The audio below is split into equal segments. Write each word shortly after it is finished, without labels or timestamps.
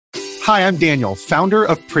Hi, I'm Daniel, founder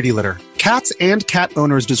of Pretty Litter. Cats and cat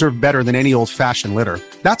owners deserve better than any old-fashioned litter.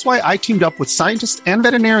 That's why I teamed up with scientists and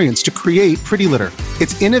veterinarians to create Pretty Litter.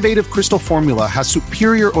 Its innovative crystal formula has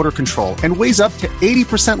superior odor control and weighs up to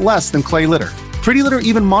 80% less than clay litter. Pretty Litter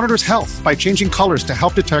even monitors health by changing colors to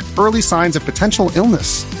help detect early signs of potential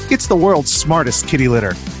illness. It's the world's smartest kitty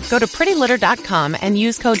litter. Go to prettylitter.com and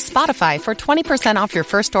use code SPOTIFY for 20% off your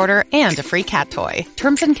first order and a free cat toy.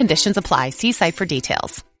 Terms and conditions apply. See site for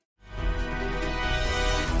details.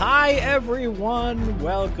 Hi, everyone.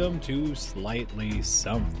 Welcome to Slightly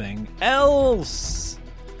Something Else.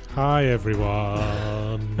 Hi,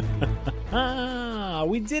 everyone.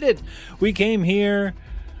 We did it. We came here.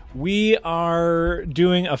 We are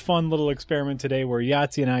doing a fun little experiment today where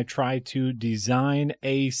Yahtzee and I try to design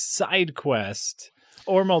a side quest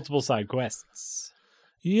or multiple side quests.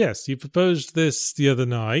 Yes, you proposed this the other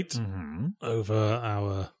night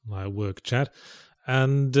over our work chat,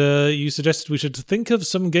 and you suggested we should think of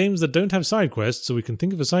some games that don't have side quests so we can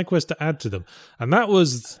think of a side quest to add to them. And that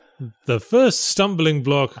was the first stumbling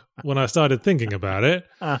block when I started thinking about it,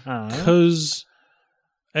 because...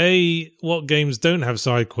 A, what games don't have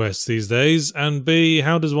side quests these days? And B,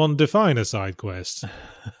 how does one define a side quest?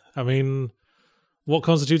 I mean, what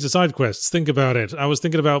constitutes a side quest? Think about it. I was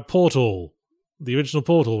thinking about Portal, the original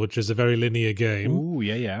Portal, which is a very linear game. Ooh,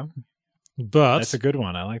 yeah. But that's a good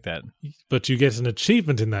one. I like that. But you get an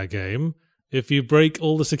achievement in that game if you break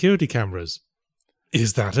all the security cameras.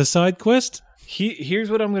 Is that a side quest? Here's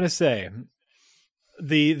what I'm going to say.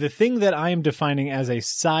 The thing that I am defining as a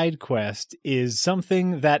side quest is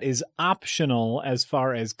something that is optional as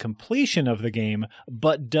far as completion of the game,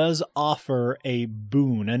 but does offer a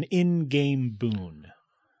boon, an in-game boon.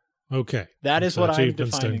 Okay. That is what I'm defining.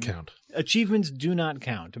 Achievements don't count. Achievements do not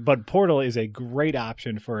count, but Portal is a great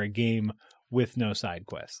option for a game with no side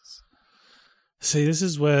quests. See, this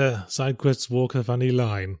is where side quests walk a funny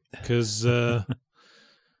line, because to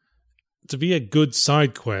be a good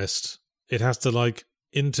side quest, it has to,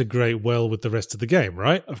 integrate well with the rest of the game,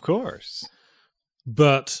 right? Of course.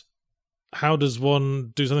 But how does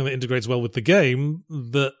one do something that integrates well with the game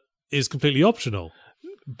that is completely optional?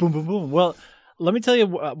 Boom, boom, boom. Well, let me tell you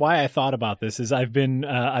why I thought about this. Is I've been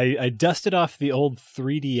I dusted off the old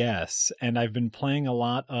 3DS, and I've been playing a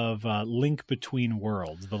lot of Link Between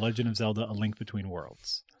Worlds, The Legend of Zelda: A Link Between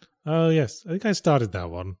Worlds. Oh yes, I think I started that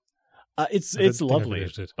one. It's lovely,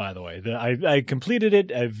 by the way. I completed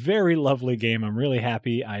it, a very lovely game. I'm really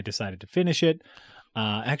happy I decided to finish it.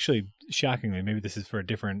 Actually, shockingly, maybe this is for a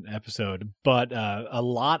different episode, but a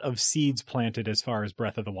lot of seeds planted as far as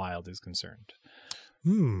Breath of the Wild is concerned.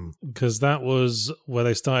 Because that was where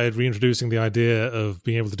they started reintroducing the idea of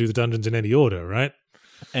being able to do the dungeons in any order, right?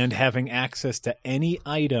 And having access to any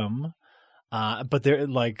item... but they're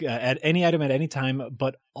at any item at any time,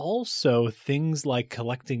 but also things like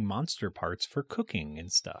collecting monster parts for cooking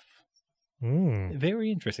and stuff.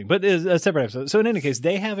 Very interesting. But it's a separate episode. So in any case,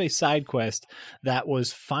 they have a side quest that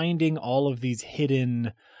was finding all of these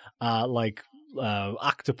hidden,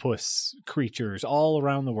 octopus creatures all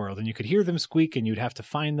around the world, and you could hear them squeak, and you'd have to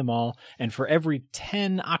find them all. And for every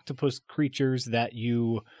 10 octopus creatures that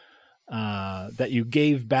you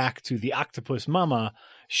gave back to the octopus mama,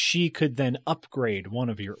 she could then upgrade one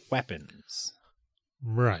of your weapons.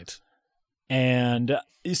 Right. And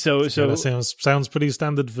so that sounds pretty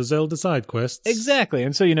standard for Zelda side quests. Exactly.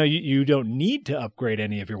 And so, you don't need to upgrade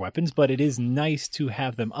any of your weapons, but it is nice to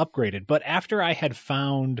have them upgraded. But after I had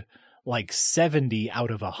found 70 out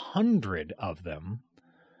of 100 of them,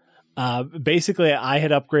 basically I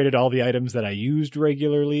had upgraded all the items that I used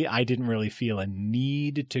regularly. I didn't really feel a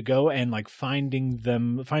need to go, and finding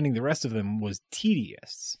the rest of them was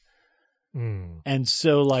tedious. And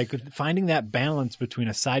so finding that balance between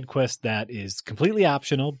a side quest that is completely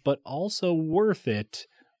optional but also worth it,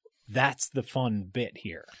 that's the fun bit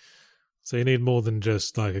here. So you need more than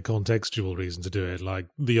just a contextual reason to do it.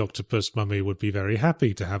 The octopus mummy would be very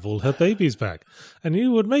happy to have all her babies back, and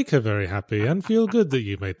you would make her very happy and feel good that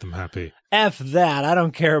you made them happy. F that. I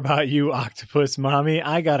don't care about you, octopus mommy.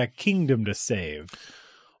 I got a kingdom to save.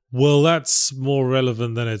 Well, that's more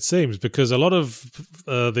relevant than it seems, because a lot of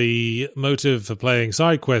the motive for playing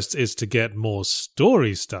side quests is to get more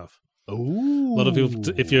story stuff. Ooh. A lot of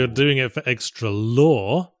people, if you're doing it for extra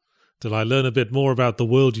lore, to learn a bit more about the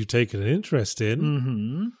world you've taken an interest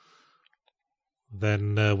in,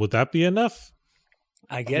 then would that be enough?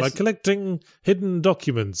 I guess. Like collecting hidden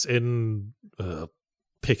documents in,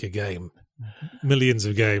 pick a game. Millions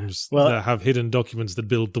of games that have hidden documents that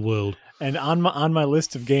build the world. And on my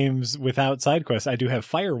list of games without side quests, I do have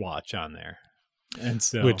Firewatch on there. And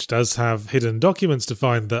so, which does have hidden documents to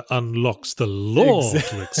find that unlocks the lore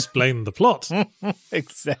to explain the plot.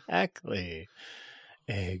 Exactly.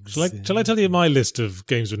 Shall I tell you my list of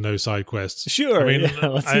games with no side quests? Sure. I mean,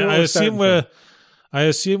 I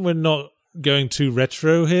assume we're not going too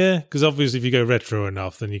retro here, because obviously if you go retro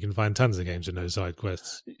enough, then you can find tons of games with no side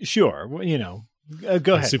quests. Sure.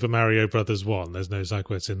 Go ahead. Super Mario Brothers 1, there's no side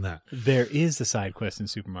quests in that. There is a side quest in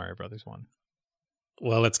Super Mario Brothers 1.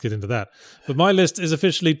 Well, let's get into that. But my list is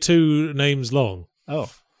officially 2 names long. Oh,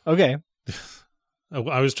 okay.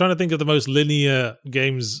 I was trying to think of the most linear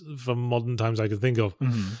games from modern times I could think of.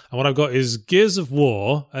 Mm-hmm. And what I've got is Gears of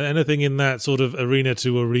War and anything in that sort of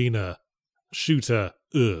arena-to-arena shooter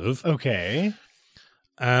Okay.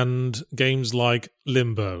 And games like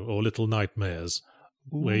Limbo or Little Nightmares,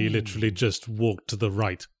 where you literally just walk to the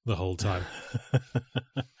right the whole time.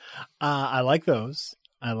 I like those.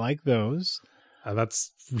 And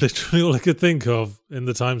that's literally all I could think of in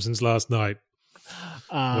the time since last night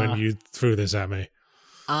when you threw this at me.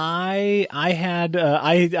 I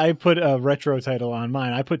put a retro title on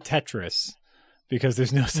mine. I put Tetris because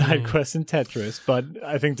there's no side quest in Tetris, but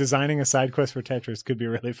I think designing a side quest for Tetris could be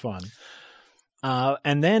really fun.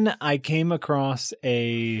 And then I came across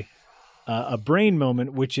a brain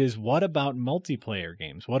moment, which is, what about multiplayer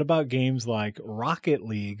games? What about games like Rocket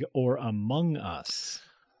League or Among Us?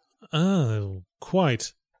 Oh,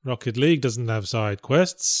 quite. Rocket League doesn't have side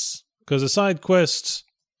quests, because a side quest,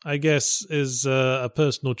 I guess, is a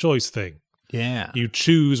personal choice thing. Yeah. You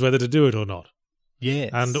choose whether to do it or not.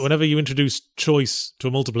 Yes. And whenever you introduce choice to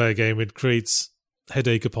a multiplayer game, it creates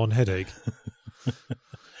headache upon headache.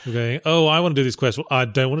 You're going, oh, I want to do this quest. Well, I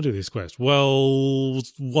don't want to do this quest. Well,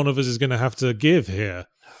 one of us is going to have to give here.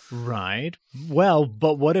 Right. Well,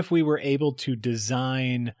 but what if we were able to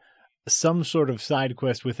design some sort of side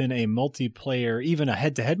quest within a multiplayer, even a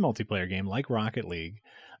head-to-head multiplayer game like Rocket League,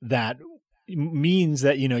 that means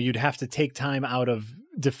that, you'd have to take time out of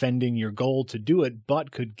defending your goal to do it,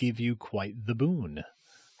 but could give you quite the boon.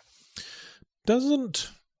 Doesn't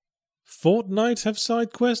Fortnite have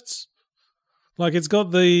side quests? Like, it's got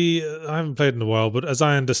I haven't played in a while, but as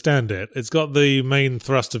I understand it, it's got the main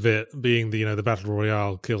thrust of it being the battle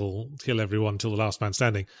royale, kill everyone till the last man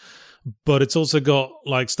standing. But it's also got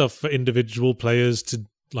like stuff for individual players to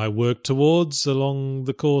like work towards along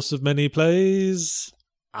the course of many plays.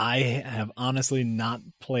 I have honestly not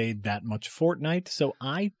played that much Fortnite, so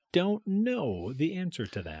I don't know the answer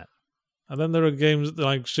to that. And then there are games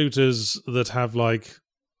like shooters that have like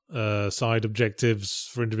side objectives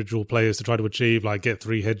for individual players to try to achieve, like get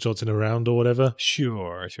 3 headshots in a round or whatever.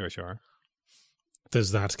 Sure.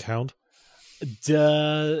 Does that count?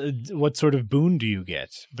 What sort of boon do you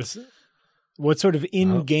get? What sort of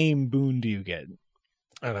in-game boon do you get?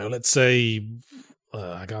 I don't know, let's say,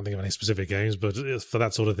 I can't think of any specific games, but for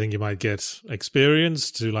that sort of thing, you might get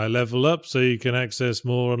experience to like level up so you can access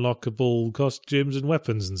more unlockable costumes and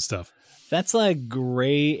weapons and stuff. That's like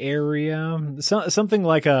gray area. Something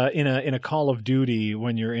like in a Call of Duty,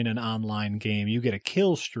 when you're in an online game, you get a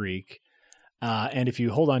kill streak. And if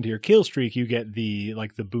you hold on to your kill streak, you get the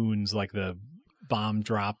boons, like the bomb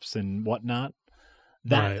drops and whatnot.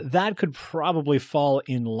 That could probably fall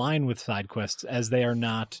in line with side quests, as they are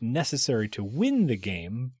not necessary to win the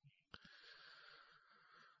game.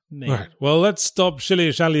 Maybe. Right. Well, let's stop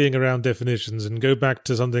shilly-shallying around definitions and go back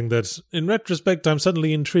to something that, in retrospect, I'm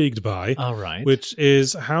suddenly intrigued by. All right. Which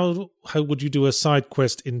is, how would you do a side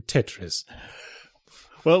quest in Tetris?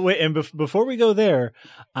 Well, wait, and before we go there,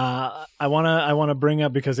 I wanna bring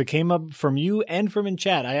up, because it came up from you and from in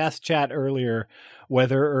chat. I asked chat earlier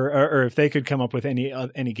whether or if they could come up with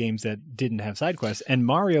any games that didn't have side quests, and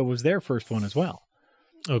Mario was their first one as well.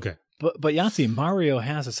 Okay, but Yahtzee, Mario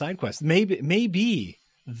has a side quest. Maybe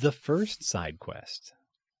the first side quest.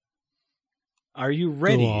 Are you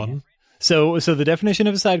ready? Go on. So the definition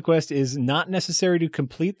of a side quest is not necessary to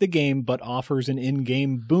complete the game, but offers an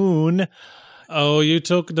in-game boon. Oh, you're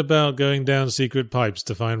talking about going down secret pipes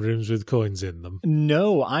to find rooms with coins in them?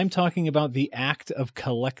 No, I'm talking about the act of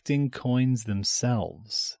collecting coins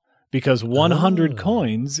themselves. Because 100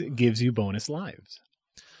 coins gives you bonus lives.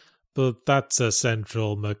 But that's a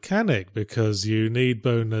central mechanic, because you need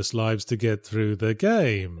bonus lives to get through the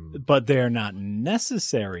game. But they're not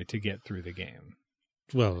necessary to get through the game.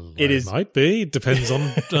 Well, it might be. It depends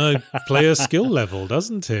on player skill level,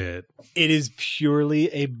 doesn't it? It is purely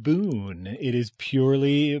a boon. It is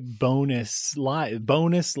purely bonus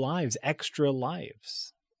lives, extra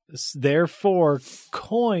lives. Therefore,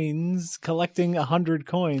 collecting 100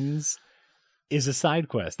 coins is a side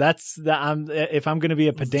quest. If I'm going to be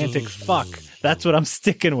a pedantic fuck, that's what I'm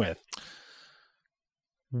sticking with.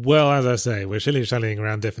 Well, as I say, we're shilly-shallying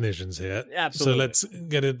around definitions here. Absolutely. So let's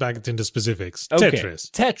get it back into specifics. Okay.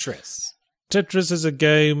 Tetris. Tetris is a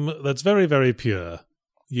game that's very, very pure.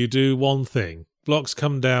 You do one thing. Blocks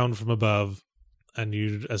come down from above, and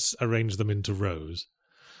you arrange them into rows.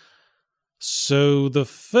 So the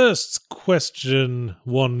first question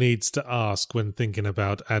one needs to ask when thinking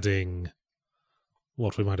about adding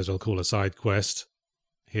what we might as well call a side quest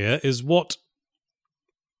here is, what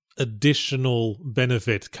additional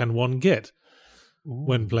benefit can one get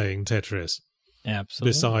when playing Tetris? Absolutely.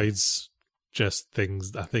 Besides just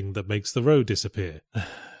a thing that makes the road disappear.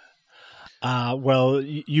 Well,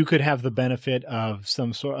 you could have the benefit of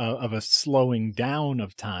some sort of a slowing down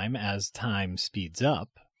of time as time speeds up.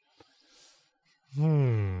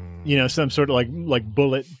 You know, some sort of like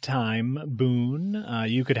bullet time boon.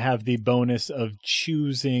 You could have the bonus of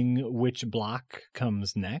choosing which block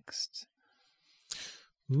comes next.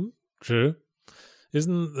 True.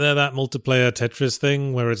 Isn't there that multiplayer Tetris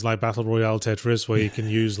thing where it's like Battle Royale Tetris where you can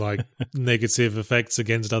use like negative effects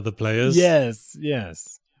against other players?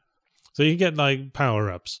 Yes. So you get like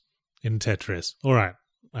power-ups in Tetris. All right,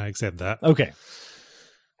 I accept that. Okay.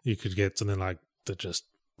 You could get something like that just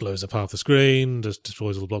blows up half the screen, just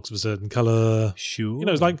destroys all the blocks of a certain color. Sure. You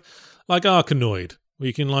know, it's like Arkanoid, where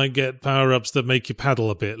you can like get power-ups that make your paddle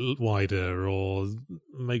a bit wider or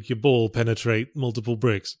make your ball penetrate multiple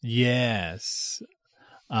bricks. Yes.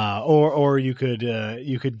 Or you could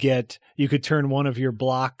turn one of your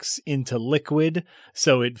blocks into liquid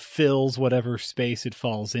so it fills whatever space it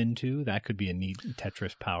falls into. That could be a neat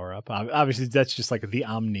Tetris power-up. Obviously, that's just like the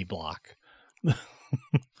Omni block.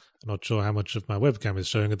 I'm not sure how much of my webcam is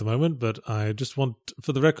showing at the moment, but I just want,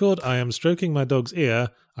 for the record, I am stroking my dog's ear.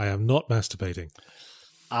 I am not masturbating.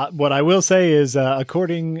 What I will say is,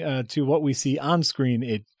 according to what we see on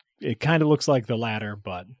screen, it kind of looks like the latter,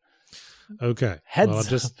 but okay.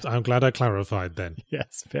 I'm glad I clarified then.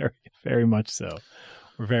 Yes, very, very much so.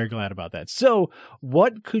 We're very glad about that. So,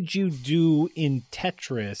 what could you do in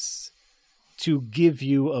Tetris to give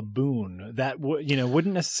you a boon that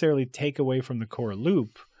wouldn't necessarily take away from the core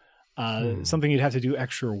loop? Something you'd have to do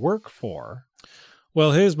extra work for.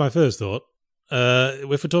 Well, here's my first thought.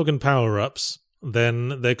 If we're talking power-ups,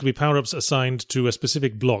 then there could be power-ups assigned to a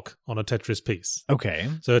specific block on a Tetris piece. Okay.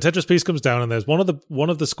 So a Tetris piece comes down, and there's one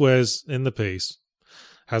of the squares in the piece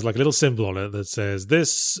has like a little symbol on it that says,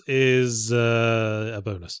 this is a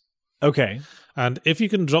bonus. Okay. And if you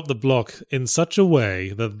can drop the block in such a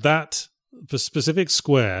way that the specific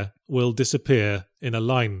square will disappear in a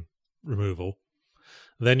line removal,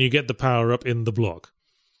 then you get the power-up in the block.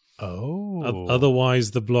 Oh.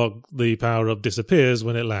 Otherwise, the power-up disappears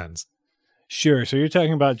when it lands. Sure. So you're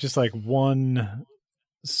talking about just like one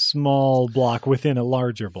small block within a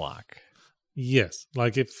larger block. Yes.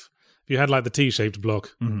 Like if you had like the T-shaped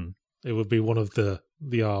block, mm-hmm. It would be one of the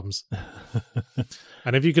arms.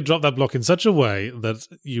 And if you could drop that block in such a way that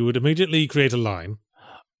you would immediately create a line.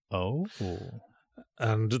 Oh.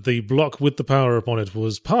 And the block with the power-up on it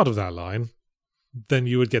was part of that line, then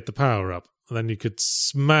you would get the power-up. And then you could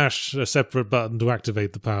smash a separate button to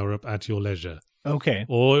activate the power-up at your leisure. Okay.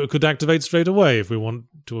 Or it could activate straight away if we want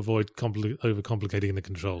to avoid overcomplicating the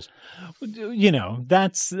controls. You know,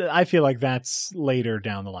 I feel like that's later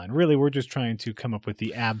down the line. Really, we're just trying to come up with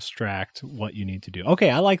the abstract what you need to do. Okay,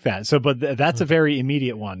 I like that. So, but that's a very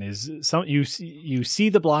immediate one. Is you see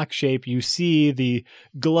the block shape, you see the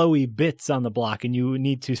glowy bits on the block, and you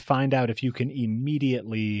need to find out if you can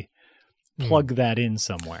immediately plug that in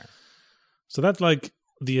somewhere. So that's like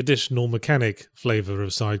the additional mechanic flavor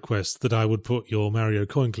of side quests that I would put your Mario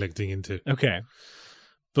coin collecting into. Okay.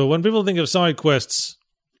 But when people think of side quests,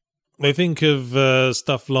 they think of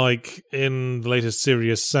stuff like in the latest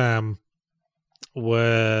Serious Sam,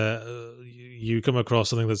 where you come across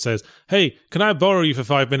something that says, hey, can I borrow you for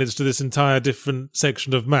 5 minutes to this entire different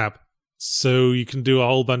section of map so you can do a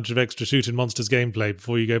whole bunch of extra shooting monsters gameplay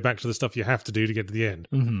before you go back to the stuff you have to do to get to the end.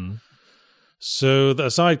 Mm-hmm. So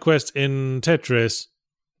the side quest in Tetris,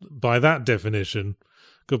 by that definition,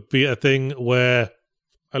 could be a thing where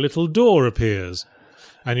a little door appears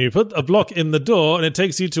and you put a block in the door and it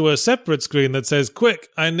takes you to a separate screen that says, quick,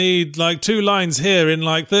 I need like 2 lines here in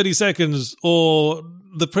like 30 seconds or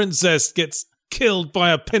the princess gets killed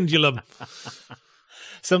by a pendulum.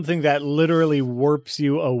 Something that literally warps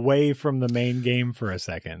you away from the main game for a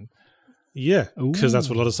second. Yeah, because that's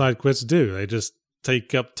what a lot of side quests do. They just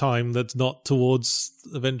take up time that's not towards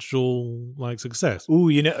eventual like success. Ooh,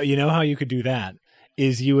 you know how you could do that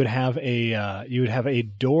is you would have a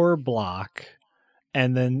door block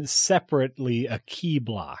and then separately a key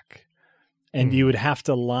block, and you would have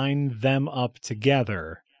to line them up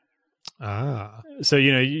together So,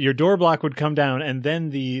 your door block would come down, and then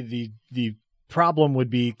the problem would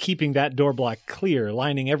be keeping that door block clear,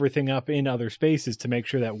 lining everything up in other spaces to make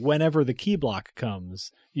sure that whenever the key block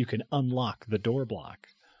comes, you can unlock the door block.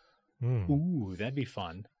 Ooh, that'd be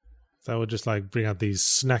fun. That would just bring out these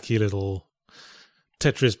snacky little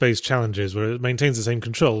Tetris-based challenges where it maintains the same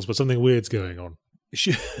controls, but something weird's going on.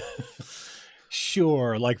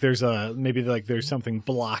 Sure, there's something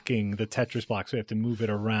blocking the Tetris block, so we have to move it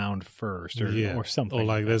around first, or something.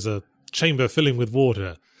 Or there's a chamber filling with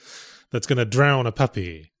water that's going to drown a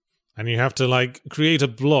puppy, and you have to create a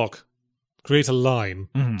block, create a line,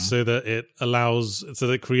 so that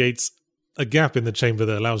it creates a gap in the chamber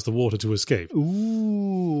that allows the water to escape.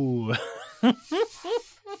 Ooh.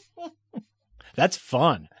 That's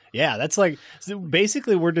fun. Yeah, that's so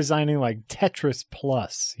basically we're designing Tetris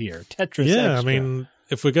Plus here. Tetris Yeah, Extra. I mean,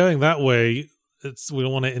 if we're going that way, we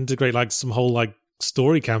don't want to integrate some whole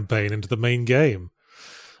story campaign into the main game.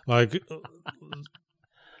 Removing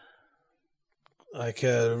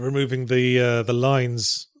the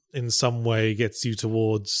lines in some way gets you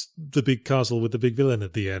towards the big castle with the big villain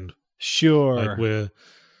at the end. Sure.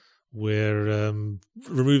 We're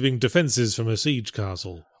removing defenses from a siege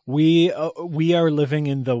castle. We are living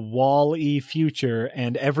in the Wall-E future,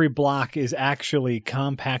 and every block is actually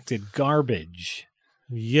compacted garbage.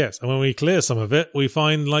 Yes, and when we clear some of it, we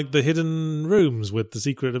find the hidden rooms with the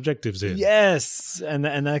secret objectives in. Yes, and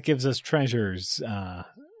that gives us treasures.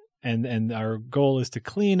 And our goal is to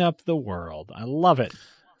clean up the world. I love it.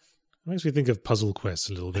 It makes me think of Puzzle Quest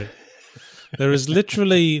a little bit. There is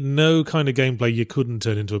literally no kind of gameplay you couldn't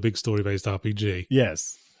turn into a big story-based RPG.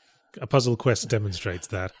 Yes. A Puzzle Quest demonstrates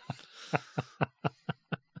that.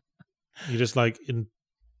 You just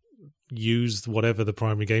use whatever the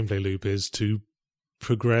primary gameplay loop is to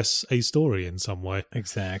progress a story in some way.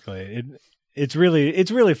 Exactly. It's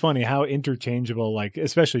really funny how interchangeable,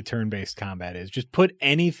 especially turn-based combat is. Just put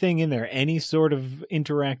anything in there, any sort of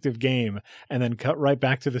interactive game, and then cut right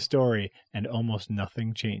back to the story, and almost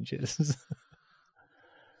nothing changes.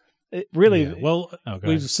 It really. Yeah, well,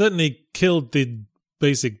 we've certainly killed the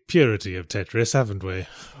basic purity of Tetris, haven't we?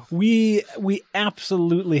 We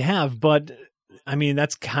absolutely have, but I mean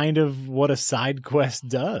that's kind of what a side quest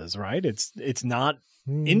does, right? It's not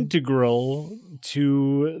integral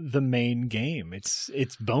to the main game. It's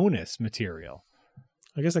bonus material.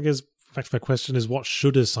 I guess my question is, what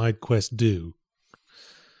should a side quest do?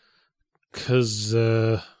 Because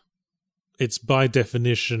it's by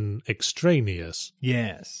definition extraneous.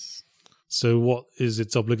 Yes. So what is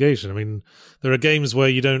its obligation? I mean, there are games where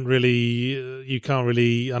you can't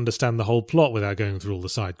really understand the whole plot without going through all the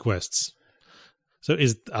side quests. So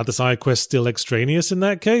are the side quests still extraneous in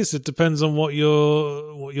that case? It depends on what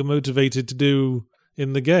you're motivated to do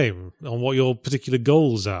in the game, on what your particular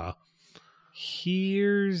goals are.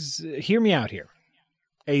 Hear me out here.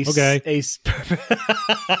 Okay.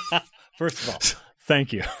 First of all,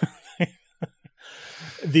 thank you.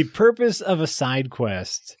 The purpose of a side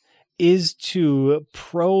quest is to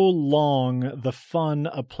prolong the fun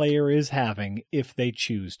a player is having if they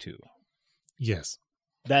choose to. Yes.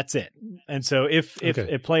 That's it. And so if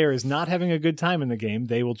a player is not having a good time in the game,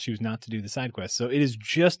 they will choose not to do the side quest. So it is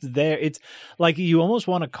just there. It's you almost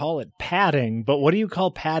want to call it padding, but what do you call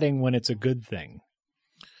padding when it's a good thing?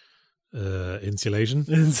 Insulation.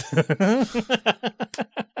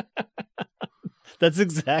 That's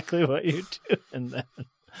exactly what you're doing then.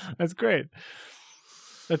 That's great.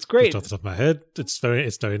 That's great. Just off the top of my head, it's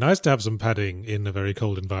very nice to have some padding in a very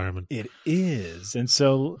cold environment. It is. And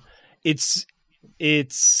so it's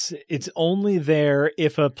only there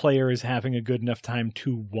if a player is having a good enough time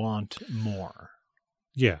to want more.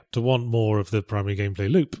 Yeah, to want more of the primary gameplay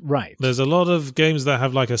loop. Right. There's a lot of games that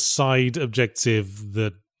have a side objective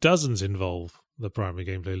that doesn't involve the primary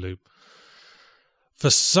gameplay loop. For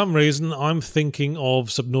some reason, I'm thinking of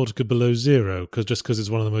Subnautica Below Zero, because it's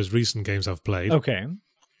one of the most recent games I've played. Okay.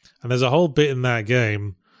 And there's a whole bit in that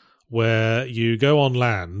game where you go on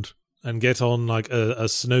land and get on a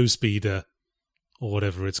snow speeder or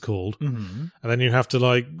whatever it's called. Mm-hmm. And then you have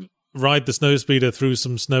to ride the snow speeder through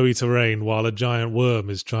some snowy terrain while a giant worm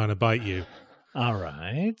is trying to bite you. All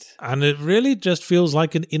right. And it really just feels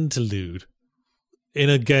like an interlude in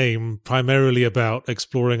a game primarily about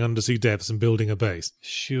exploring undersea depths and building a base.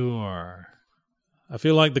 Sure. I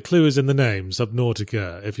feel like the clue is in the name,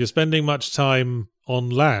 Subnautica. If you're spending much time on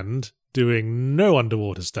land doing no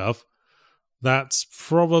underwater stuff, that's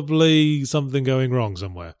probably something going wrong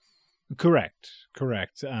somewhere. Correct.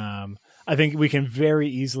 I I think we can very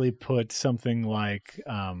easily put something like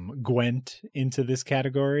Gwent into this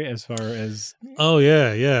category as far as... Oh,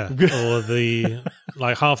 yeah. Or the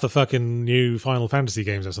like half the fucking new Final Fantasy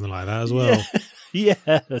games or something like that as well.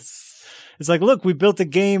 Yes. It's like, look, we built a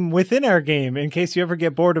game within our game. In case you ever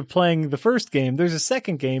get bored of playing the first game, there's a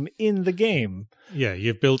second game in the game. Yeah,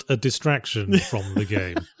 you've built a distraction from the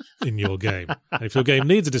game in your game. And if your game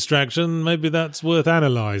needs a distraction, maybe that's worth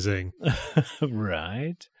analyzing.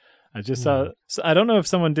 Right. I just saw, I don't know if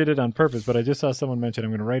someone did it on purpose, but I just saw someone mention I'm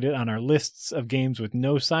going to write it on our lists of games with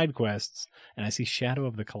no side quests, and I see Shadow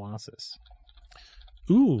of the Colossus.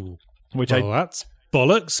 Ooh. Which well, that's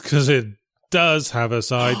bollocks, because it does have a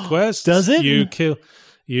side quest. Does it?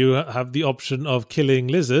 You have the option of killing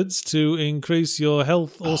lizards to increase your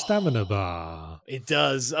health or stamina bar. It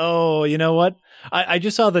does. Oh, you know what? I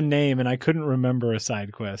just saw the name, and I couldn't remember a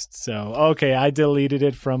side quest. So, okay, I deleted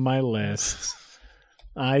it from my list.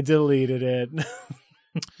 I deleted it.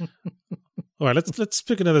 All right, let's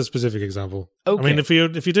pick another specific example. Okay. I mean, if you're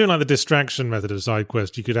doing like the distraction method of side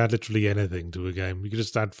quest, you could add literally anything to a game. You could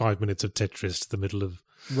just add 5 minutes of Tetris to the middle of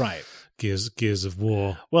Gears of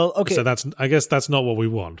War. Well, okay. So I guess that's not what we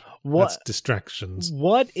want. That's distractions.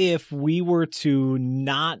 What if we were to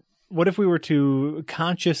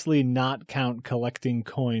consciously not count collecting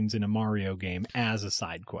coins in a Mario game as a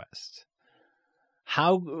side quest?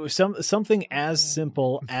 Something as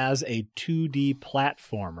simple as a 2D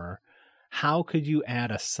platformer, how could you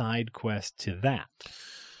add a side quest to that?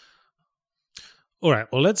 All right,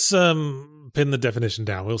 well, let's pin the definition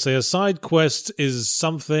down. We'll say a side quest is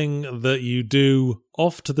something that you do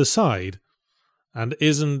off to the side and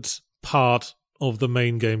isn't part of the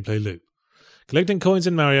main gameplay loop. Collecting coins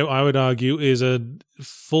in Mario, I would argue, is a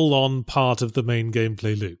full-on part of the main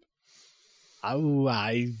gameplay loop. Oh,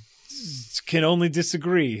 I can only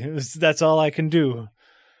disagree. That's all I can do.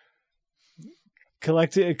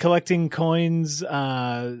 Collecting coins,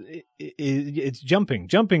 it's jumping.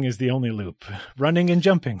 Jumping is the only loop. Running and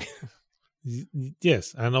jumping.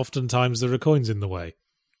 Yes, and oftentimes there are coins in the way.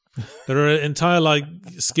 There are entire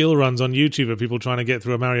skill runs on YouTube of people trying to get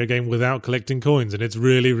through a Mario game without collecting coins, and it's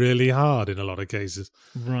really, really hard in a lot of cases.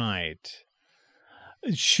 Right.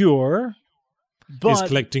 Sure. But is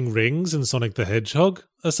collecting rings in Sonic the Hedgehog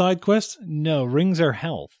a side quest? No, rings are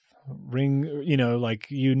health.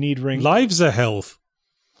 You need rings. Lives are health.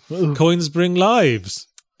 Ooh. Coins bring lives.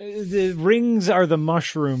 The rings are the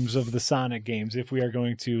mushrooms of the Sonic games, if we are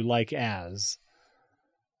going to as.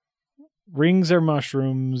 Rings are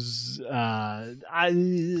mushrooms.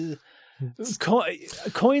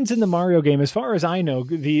 Coins in the Mario game, as far as I know,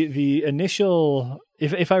 the initial,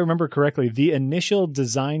 if I remember correctly, the initial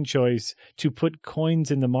design choice to put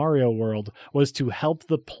coins in the Mario world was to help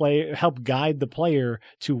guide the player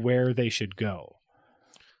to where they should go.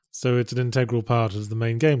 So it's an integral part of the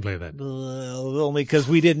main gameplay then? Only because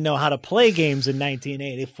we didn't know how to play games in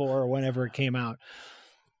 1984 or whenever it came out.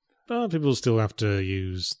 Well, people still have to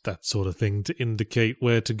use that sort of thing to indicate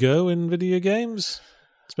where to go in video games.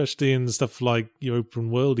 Especially in stuff like your open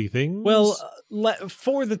worldy things. Well,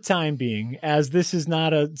 for the time being, as this is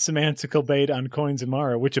not a semantical debate on coins and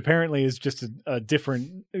Mario, which apparently is just a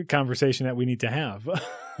different conversation that we need to have.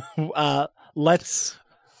 Let's.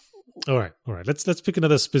 All right. Let's pick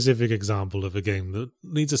another specific example of a game that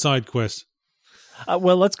needs a side quest.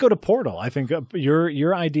 Well, let's go to Portal. I think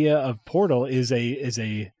your idea of Portal is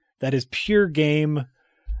that is pure game.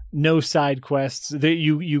 No side quests. That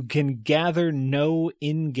you can gather no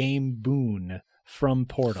in-game boon from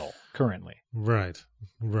Portal currently. Right.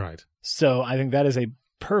 So I think that is a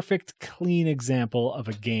perfect, clean example of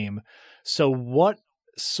a game. So what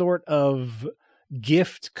sort of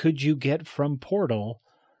gift could you get from Portal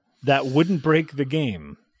that wouldn't break the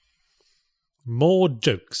game? More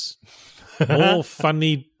jokes. More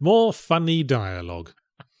funny dialogue.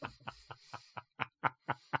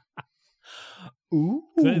 Ooh.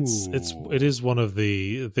 It is one of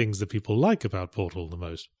the things that people like about Portal the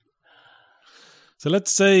most. So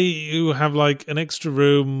let's say you have an extra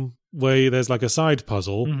room where there's a side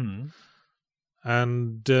puzzle, mm-hmm.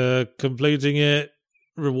 and completing it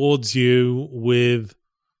rewards you with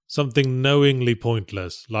something knowingly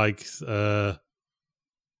pointless, like a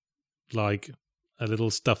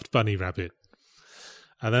little stuffed bunny rabbit,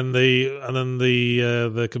 and then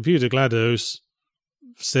the computer GLaDOS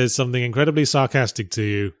says something incredibly sarcastic to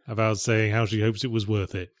you about saying how she hopes it was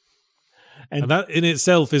worth it. And that in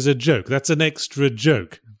itself is a joke. That's an extra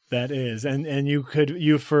joke. That is. And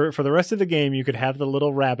for the rest of the game, you could have the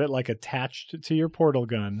little rabbit attached to your portal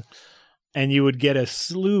gun, and you would get a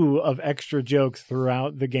slew of extra jokes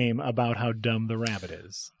throughout the game about how dumb the rabbit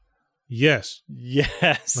is. Yes.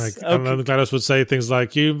 Yes. Like, okay. and GLaDOS would say things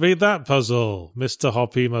like, "You beat that puzzle. Mr.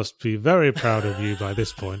 Hoppy must be very proud of you by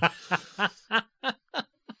this point."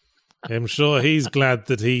 I'm sure he's glad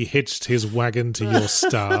that he hitched his wagon to your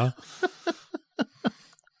star.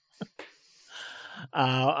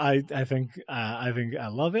 I think I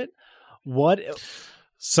love it. What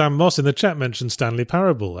Sam Moss in the chat mentioned Stanley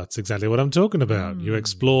Parable. That's exactly what I'm talking about. You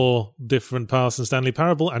explore different paths in Stanley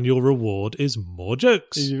Parable, and your reward is more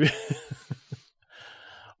jokes.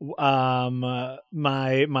 My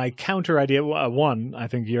counter idea, one, I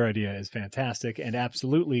think your idea is fantastic and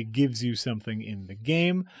absolutely gives you something in the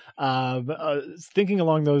game. Thinking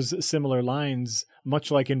along those similar lines,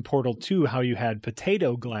 much like in Portal 2, how you had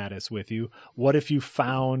Potato GLaDOS with you, what if you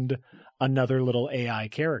found another little AI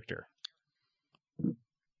character?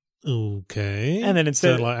 Okay. And then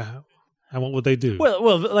instead... So, and what would they do?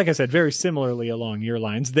 Well, like I said, very similarly along your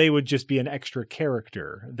lines, they would just be an extra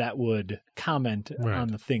character that would comment on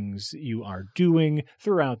the things you are doing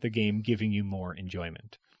throughout the game, giving you more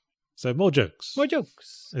enjoyment. So more jokes. More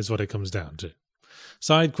jokes. Is what it comes down to.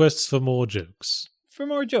 Side quests for more jokes. For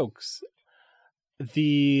more jokes.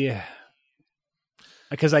 Because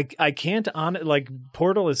I can't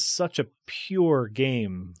Portal is such a pure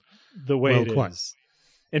game the way it is.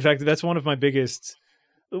 In fact, that's one of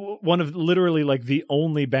literally like the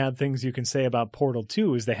only bad things you can say about Portal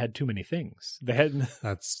 2 is they had too many things.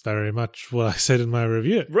 That's very much what I said in my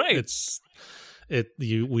review. Right.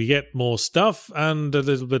 We get more stuff and a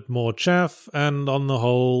little bit more chaff, and on the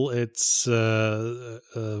whole, it's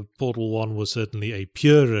Portal 1 was certainly a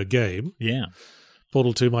purer game. Yeah.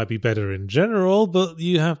 Portal 2 might be better in general, but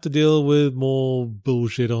you have to deal with more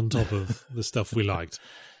bullshit on top of the stuff we liked.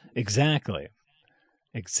 Exactly.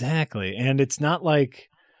 And it's not like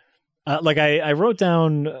I wrote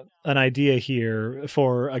down an idea here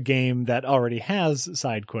for a game that already has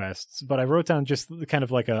side quests, but I wrote down just kind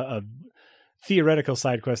of like a theoretical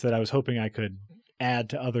side quest that I was hoping I could add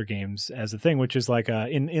to other games as a thing, which is like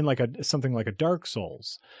something like a Dark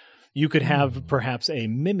Souls. You could have perhaps a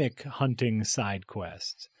mimic hunting side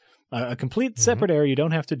quest, a complete separate area you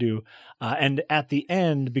don't have to do. And at the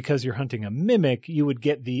end, because you're hunting a mimic, you would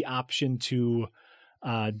get the option to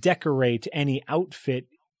decorate any outfit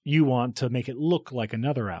you want to make it look like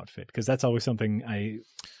another outfit. Because that's always something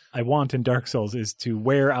I want in Dark Souls, is to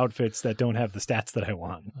wear outfits that don't have the stats that I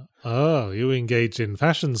want. Oh, you engage in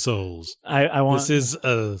fashion souls. I want. This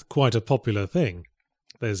is quite a popular thing.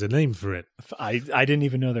 There's a name for it. I didn't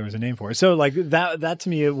even know there was a name for it. So like that to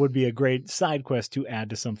me, it would be a great side quest to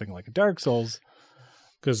add to something like a Dark Souls.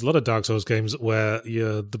 Because a lot of Dark Souls games where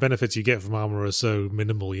the benefits you get from armor are so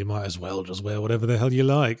minimal, you might as well just wear whatever the hell you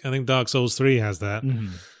like. I think Dark Souls 3 has that. Mm-hmm.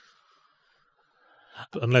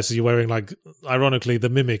 Unless you're wearing, like, ironically, the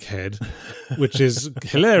Mimic head, which is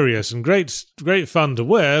hilarious and great fun to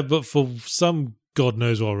wear, but for some God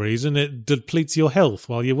knows what reason, it depletes your health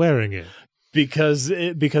while you're wearing it. Because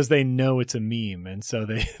they know it's a meme, and so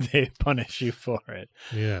they punish you for it.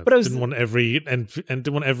 Yeah, but didn't want every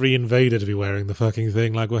invader to be wearing the fucking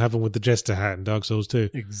thing, like what happened with the Jester hat in Dark Souls 2.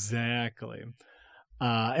 Exactly.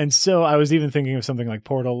 And so I was even thinking of something like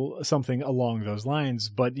Portal, something along those lines,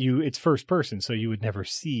 but it's first person, so you would never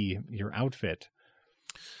see your outfit.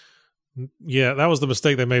 Yeah, that was the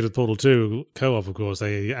mistake they made with Portal 2 co-op, of course.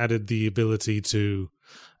 They added the ability to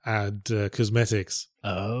add cosmetics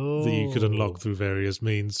that you could unlock through various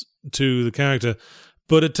means to the character.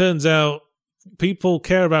 But it turns out people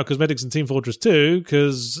care about cosmetics in Team Fortress 2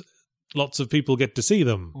 because lots of people get to see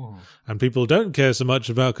them. And people don't care so much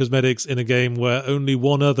about cosmetics in a game where only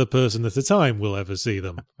one other person at a time will ever see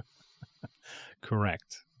them.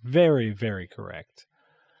 Correct. Very, very correct.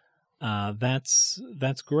 That's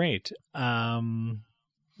great.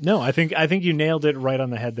 No, I think you nailed it right on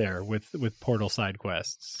the head there with Portal side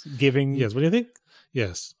quests. Yes, what do you think?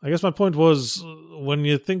 Yes. I guess my point was, when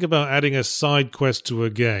you think about adding a side quest to a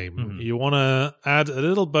game, you want to add a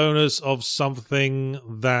little bonus of something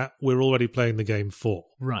that we're already playing the game for.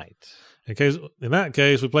 Right. In that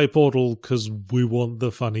case, we play Portal because we want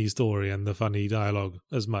the funny story and the funny dialogue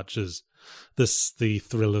as much as the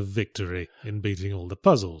thrill of victory in beating all the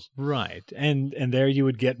puzzles. Right. And there you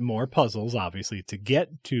would get more puzzles, obviously, to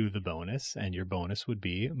get to the bonus, and your bonus would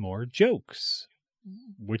be more jokes,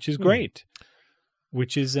 which is great.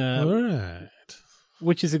 Which is right.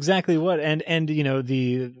 Which is exactly what, and you know,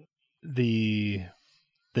 the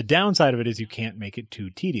downside of it is you can't make it too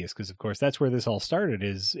tedious, because of course that's where this all started.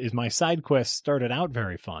 Is my side quest started out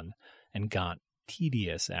very fun and got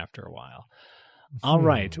tedious after a while. All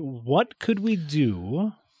right, what could we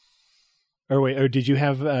do? Or did you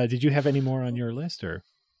have any more on your list? Or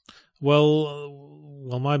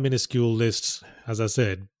Well, my minuscule list, as I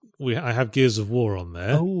said, I have Gears of War on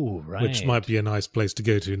there. Oh, right. Which might be a nice place to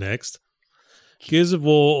go to next. Gears of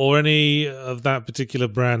War or any of that particular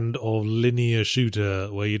brand of linear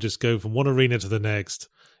shooter where you just go from one arena to the next,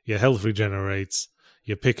 your health regenerates,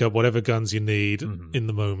 you pick up whatever guns you need in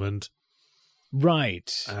the moment.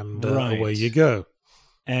 Right. And away you go.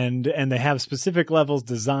 And they have specific levels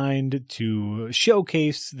designed to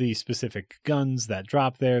showcase the specific guns that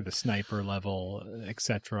drop there, the sniper level,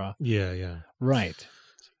 etc. Yeah. Right.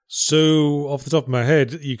 So, off the top of my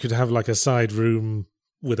head, you could have like a side room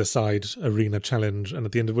with a side arena challenge, and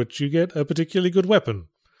at the end of which you get a particularly good weapon.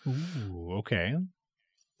 Ooh, okay.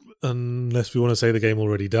 Unless we want to say the game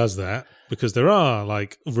already does that, because there are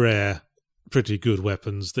like rare, pretty good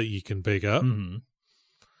weapons that you can pick up. Mm-hmm.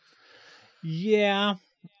 Yeah.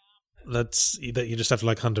 That you just have to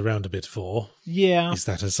like hunt around a bit for. Yeah. Is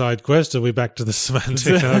that a side quest? Are we back to the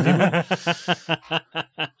semantic argument?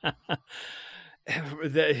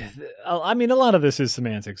 I mean, a lot of this is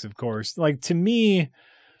semantics, of course. Like, to me,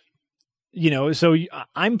 so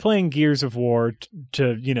I'm playing Gears of War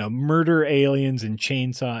to murder aliens and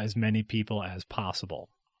chainsaw as many people as possible.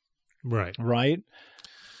 Right.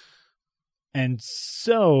 And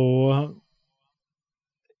so,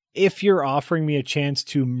 if you're offering me a chance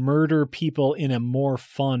to murder people in a more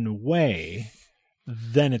fun way,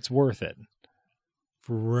 then it's worth it.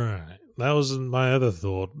 Right. That was my other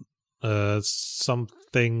thought.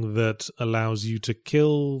 Something that allows you to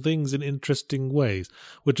kill things in interesting ways,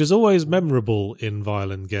 which is always memorable in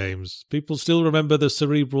violent games. People still remember the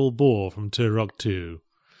cerebral bore from Turok 2,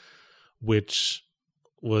 which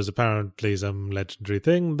was apparently some legendary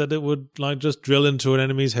thing that it would like just drill into an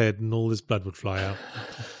enemy's head and all this blood would fly out.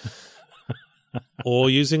 Or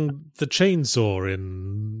using the chainsaw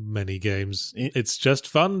in many games. It's just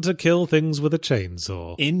fun to kill things with a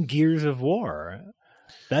chainsaw. In Gears of War.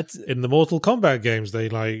 That's in the Mortal Kombat games. They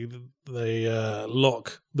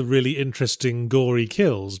lock the really interesting, gory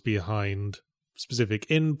kills behind specific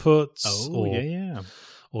inputs.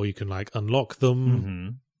 Or you can like unlock them. Mm-hmm.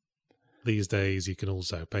 These days, you can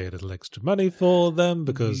also pay a little extra money for them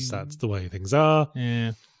because that's the way things are.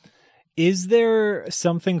 Yeah. Is there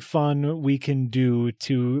something fun we can do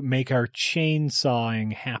to make our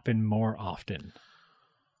chainsawing happen more often?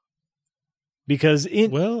 Because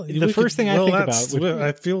the first thing I think about...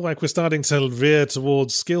 I feel like we're starting to veer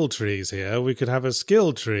towards skill trees here. We could have a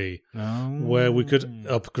skill tree where we could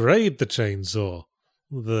upgrade the chainsaw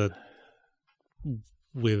with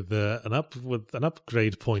an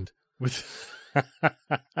upgrade point.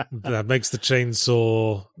 That makes the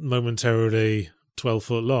chainsaw momentarily 12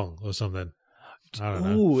 foot long or something. I don't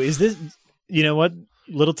know. Ooh, is this... You know what?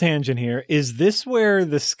 Little tangent here. Is this where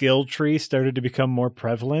the skill tree started to become more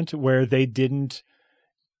prevalent, where they didn't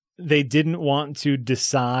want to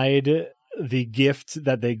decide the gift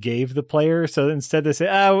that they gave the player? So instead they say,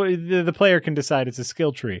 the player can decide it's a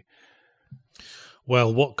skill tree.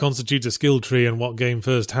 Well, what constitutes a skill tree and what game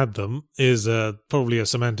first had them is probably a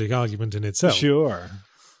semantic argument in itself. Sure.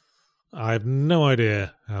 I have no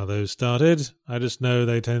idea how those started. I just know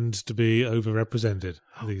they tend to be overrepresented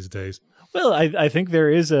these days. Well, I think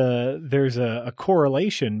there's a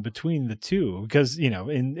correlation between the two because,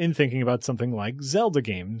 in thinking about something like Zelda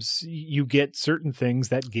games, you get certain things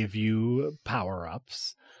that give you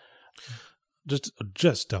power-ups.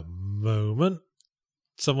 Just a moment.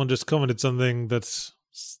 Someone just commented something that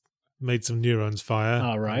made some neurons fire.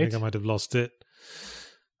 All right. I think I might have lost it.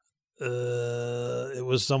 It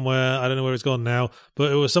was somewhere, I don't know where it's gone now, but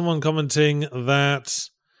it was someone commenting that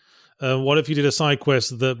what if you did a side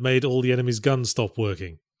quest that made all the enemies' guns stop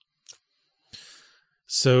working?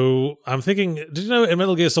 So I'm thinking, did you know in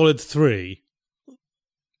Metal Gear Solid 3,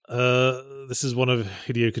 this is one of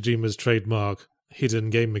Hideo Kojima's trademark hidden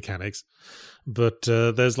game mechanics, but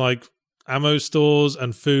there's like ammo stores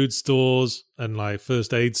and food stores and like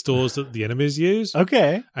first aid stores that the enemies use.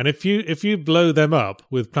 Okay. And if you blow them up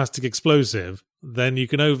with plastic explosive, then you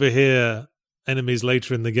can overhear enemies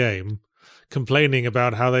later in the game complaining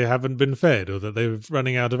about how they haven't been fed or that they're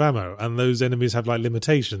running out of ammo, and those enemies have like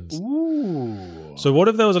limitations. Ooh. So what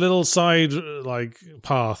if there was a little side like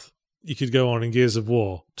path you could go on in Gears of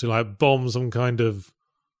War to like bomb some kind of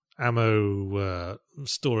ammo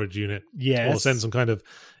storage unit? Yes. Or send some kind of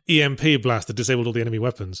EMP blast that disabled all the enemy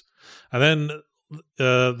weapons. And then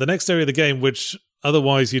the next area of the game, which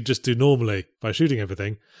otherwise you'd just do normally by shooting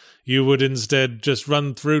everything, you would instead just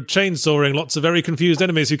run through chainsawing lots of very confused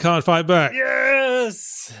enemies who can't fight back.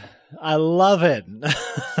 Yes! I love it.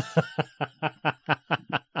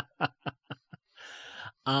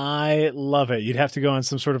 I I love it. You'd have to go on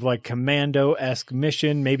some sort of like commando-esque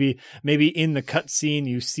mission. Maybe in the cutscene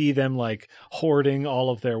you see them like hoarding all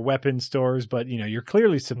of their weapon stores, but you're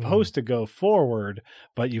clearly supposed to go forward,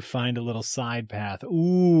 but you find a little side path.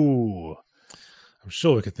 Ooh. I'm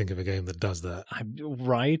sure we could think of a game that does that.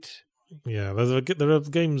 Right? Yeah, there are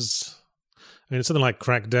games. I mean, it's something like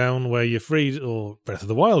Crackdown, where you're free, or Breath of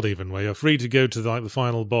the Wild even, where you're free to go to the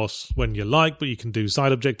final boss when you like, but you can do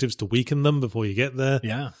side objectives to weaken them before you get there.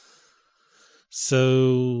 Yeah.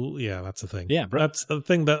 So, yeah, that's a thing. Yeah, that's a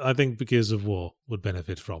thing that I think Gears of War would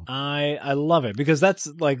benefit from. I love it, because that's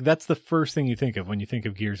the first thing you think of when you think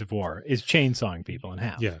of Gears of War, is chainsawing people in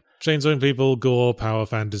half. Yeah, chainsawing people, gore, power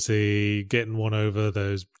fantasy, getting one over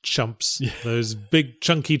those chumps, those big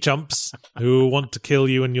chunky chumps who want to kill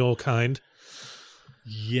you and your kind.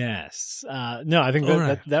 Yes. No, I think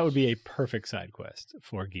that would be a perfect side quest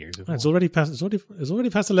for Gears of War. It's already past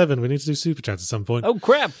 11. We need to do super chats at some point. Oh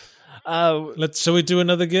crap! Shall we do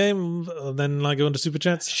another game? Then go into super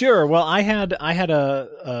chats. Sure. Well, I had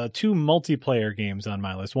two multiplayer games on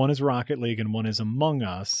my list. One is Rocket League and one is Among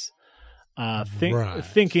Us.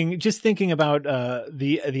 Thinking about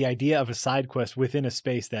the idea of a side quest within a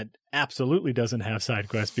space that absolutely doesn't have side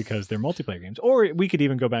quests because they're multiplayer games. Or we could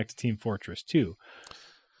even go back to Team Fortress 2.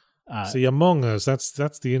 See, Among Us,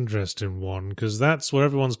 that's the interesting one, because that's where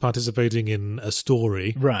everyone's participating in a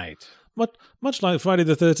story. Right. Much like Friday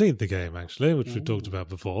the 13th, the game, actually, which we've talked about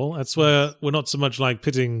before. That's where we're not so much like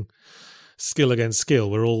pitting skill against skill.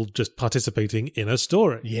 We're all just participating in a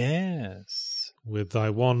story. Yes. With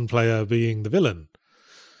one player being the villain.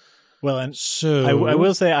 Well, and so I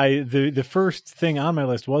will say the first thing on my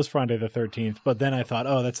list was Friday the 13th, but then I thought,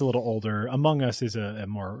 that's a little older. Among Us is a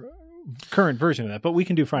more current version of that, but we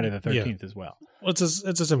can do Friday the 13th as well. Well, it's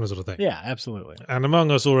a similar sort of thing. Yeah, absolutely. And Among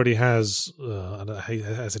Us already has, I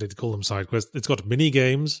hesitate to call them side quests. It's got mini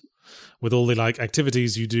games with all the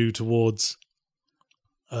activities you do towards,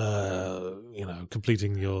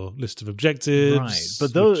 completing your list of objectives. Right,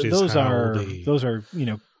 but those are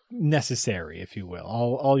necessary, if you will.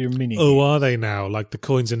 All your mini games. Are they now? Like the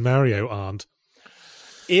coins in Mario aren't.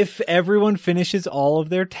 If everyone finishes all of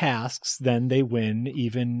their tasks, then they win,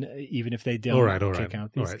 even if they don't kick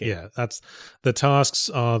out the escape. Yeah, that's the tasks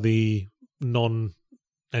are the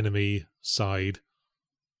non-enemy side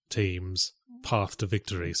teams' path to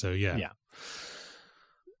victory. So yeah.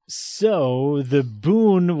 So the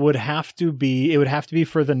boon would have to be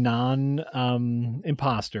for the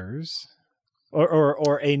non-imposters,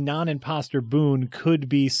 or a non-imposter boon could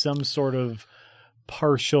be some sort of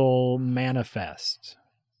partial manifest.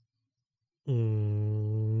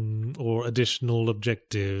 Or additional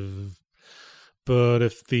objective. But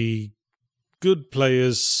if the good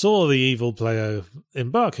players saw the evil player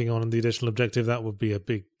embarking on the additional objective, that would be a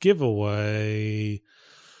big giveaway.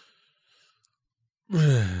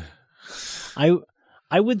 I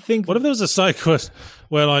would think... What if there was a side quest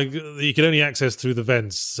where you could only access through the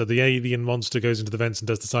vents, so the alien monster goes into the vents and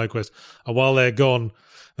does the side quest, and while they're gone,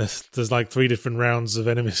 there's 3 different rounds of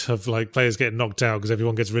enemies of players getting knocked out because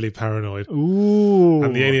everyone gets really paranoid. Ooh.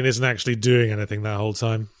 And the alien isn't actually doing anything that whole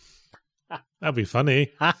time. That'd be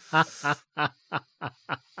funny.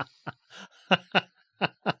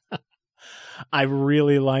 I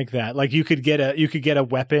really like that. You could get a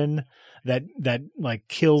weapon that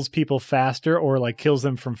kills people faster, or kills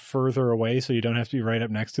them from further away, so you don't have to be right up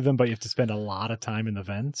next to them, but you have to spend a lot of time in the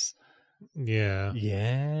vents. Yeah.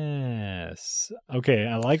 Yes. Okay,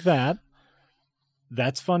 I like that.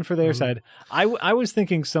 That's fun for their side. I was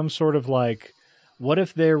thinking some sort of what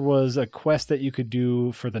if there was a quest that you could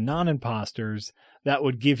do for the non-imposters that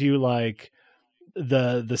would give you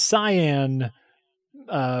the cyan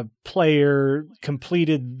player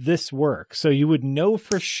completed this work, so you would know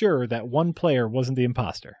for sure that one player wasn't the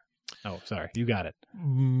imposter. Oh, sorry, you got it.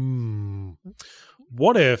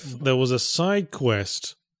 What if there was a side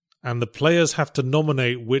quest and the players have to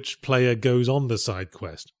nominate which player goes on the side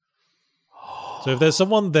quest? So if there's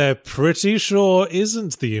someone they're pretty sure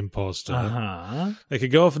isn't the imposter, they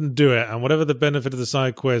could go off and do it, and whatever the benefit of the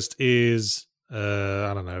side quest is,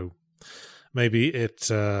 I don't know, maybe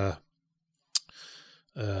it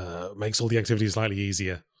makes all the activities slightly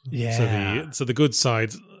easier. Yeah. So the good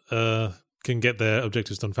side can get their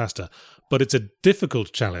objectives done faster. But it's a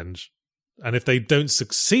difficult challenge, and if they don't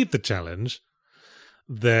succeed the challenge,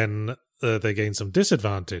 then they gain some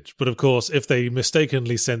disadvantage. But of course, if they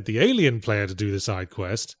mistakenly sent the alien player to do the side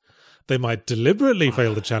quest, they might deliberately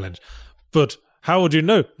fail the challenge. But how would you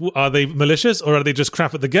know? Are they malicious, or are they just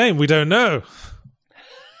crap at the game? We don't know.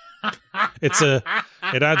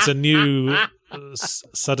 It adds a new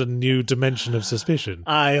sudden new dimension of suspicion.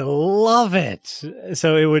 I love it.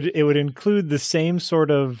 So it would include the same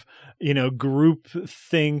sort of, group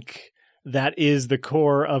think that is the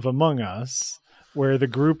core of Among Us, where the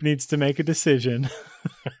group needs to make a decision.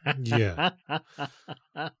 Yeah.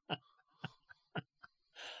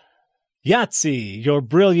 Yahtzee, your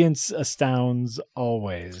brilliance astounds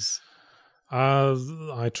always.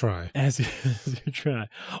 I try. As you try.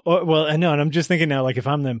 And I'm just thinking now, like, if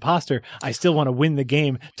I'm the imposter, I still want to win the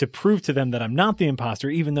game to prove to them that I'm not the imposter,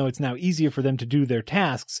 even though it's now easier for them to do their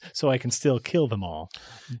tasks, so I can still kill them all.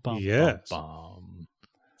 Yes.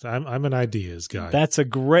 I'm an ideas guy. That's a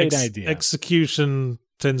great idea. Execution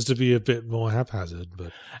tends to be a bit more haphazard, but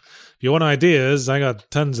if you want ideas, I got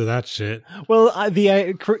tons of that shit. Well,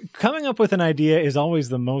 coming up with an idea is always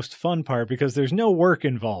the most fun part because there's no work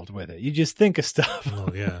involved with it. You just think of stuff. Oh,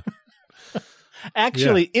 yeah.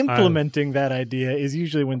 Actually, implementing that idea is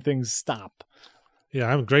usually when things stop.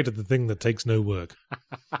 Yeah, I'm great at the thing that takes no work.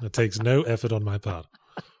 That takes no effort on my part.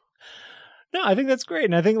 No, I think that's great.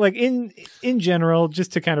 And I think, like, in general,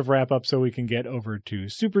 just to kind of wrap up so we can get over to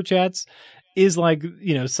Super Chats, is like,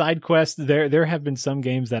 side quests. There have been some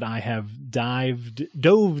games that I have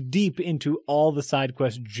dove deep into all the side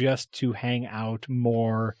quests just to hang out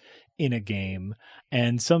more in a game.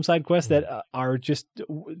 And some side quests that are just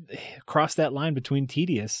cross that line between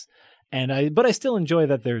tedious. But I still enjoy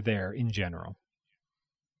that they're there in general.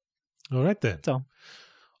 All right, then. So.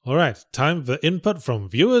 All right, time for input from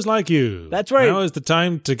viewers like you. That's right. Now is the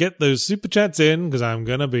time to get those super chats in because I'm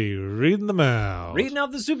going to be reading them out. Reading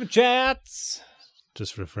out the super chats.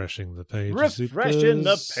 Just refreshing the page. Refreshing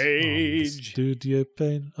the page. The studio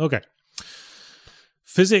pane. Okay.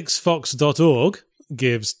 Physicsfox.org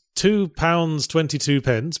gives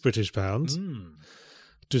 £2.22, British pounds,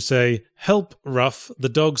 to say, help, Ruff, the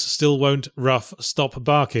dogs still won't, Ruff, stop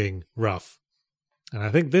barking, Ruff. And I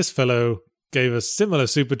think this fellow gave a similar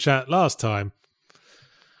super chat last time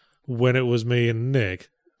when it was me and Nick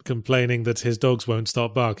complaining that his dogs won't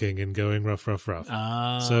stop barking and going ruff, ruff, ruff.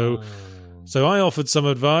 Oh. So I offered some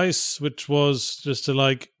advice, which was just to,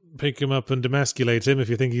 like, pick him up and demasculate him if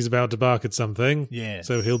you think he's about to bark at something. Yes.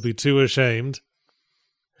 So he'll be too ashamed.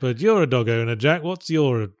 But you're a dog owner, Jack. What's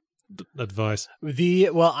your advice?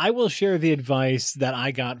 I will share the advice that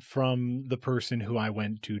I got from the person who I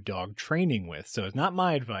went to dog training with. So it's not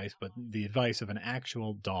my advice, but the advice of an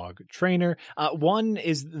actual dog trainer. One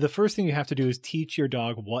is the first thing you have to do is teach your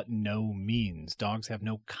dog what no means. Dogs have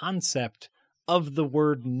no concept of the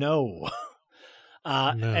word no.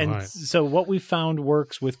 So what we found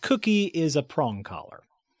works with Cookie is a prong collar.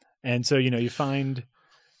 And so, you find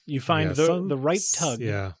the right tug.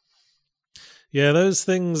 Yeah. Yeah, those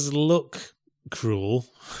things look cruel.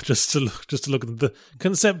 Just to look at the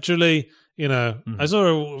conceptually, I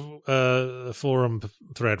saw a forum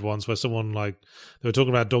thread once where someone they were talking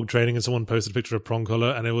about dog training and someone posted a picture of prong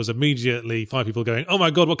collar and it was immediately 5 people going, "Oh my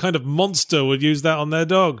god, what kind of monster would use that on their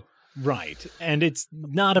dog?" Right. And it's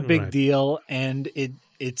not a big deal, and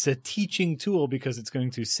it's a teaching tool because it's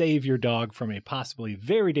going to save your dog from a possibly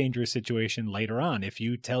very dangerous situation later on. If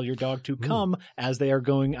you tell your dog to come as they are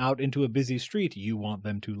going out into a busy street, you want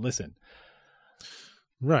them to listen.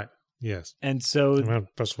 Right. Yes. And so I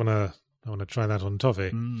just want to try that on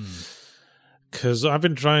Toffee. Because I've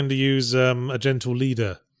been trying to use a gentle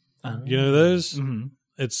leader. You know those? Mm-hmm.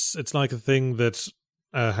 It's like a thing that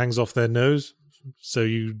hangs off their nose. So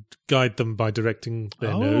you guide them by directing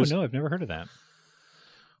their nose. Oh, no, I've never heard of that.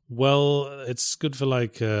 Well, it's good for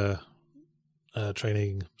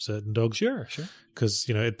training certain dogs. Sure. Because,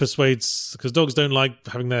 it persuades, because dogs don't like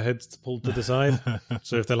having their heads pulled to the side.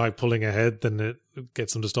 So if they're pulling ahead, then it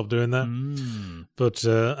gets them to stop doing that. But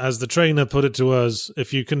as the trainer put it to us,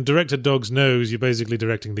 if you can direct a dog's nose, you're basically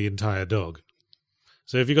directing the entire dog.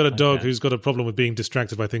 So if you've got a dog who's got a problem with being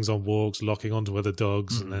distracted by things on walks, locking onto other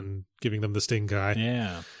dogs, and then giving them the stink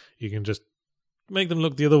eye, you can just make them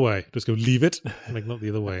look the other way. Just go, leave it, make them look the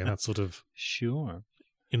other way, and that sort of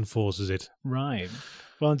enforces it. Right.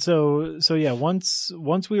 Well, and so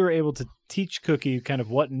once we were able to teach Cookie kind of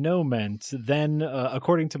what no meant, then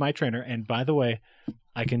according to my trainer, and by the way,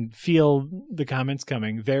 I can feel the comments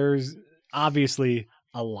coming, there's obviously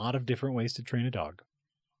a lot of different ways to train a dog.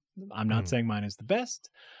 I'm not saying mine is the best,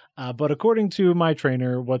 but according to my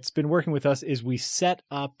trainer, what's been working with us is we set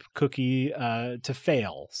up Cookie to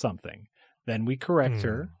fail something. Then we correct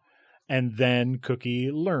her, and then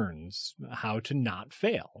Cookie learns how to not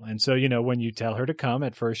fail. And so, when you tell her to come,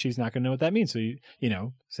 at first she's not going to know what that means. So,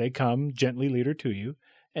 you say come, gently lead her to you,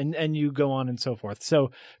 and you go on and so forth.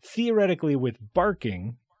 So theoretically with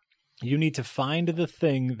barking, you need to find the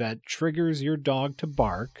thing that triggers your dog to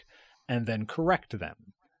bark, and then correct them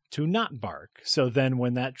to not bark. So then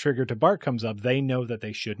when that trigger to bark comes up, they know that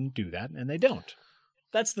they shouldn't do that, and they don't.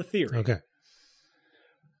 That's the theory. Okay.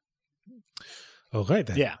 Okay,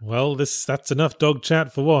 then. Yeah. Well, that's enough dog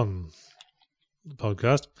chat for one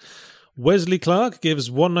podcast. Wesley Clark gives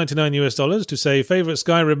 $1.99 to say favorite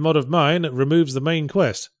Skyrim mod of mine removes the main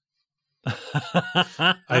quest.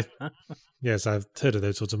 Yes, I've heard of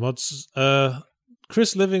those sorts of mods.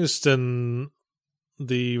 Chris Livingston,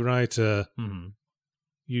 the writer,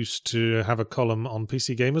 used to have a column on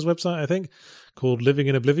PC Gamer's website, I think, called Living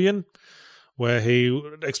in Oblivion, where he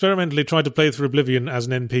experimentally tried to play through Oblivion as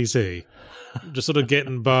an NPC. Just sort of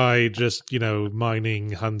getting by, just,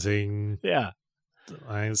 mining, hunting. Yeah.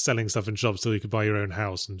 And selling stuff in shops so you could buy your own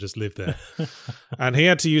house and just live there. And he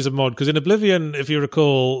had to use a mod, because in Oblivion, if you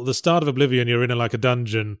recall, the start of Oblivion, you're in a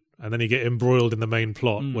dungeon, and then you get embroiled in the main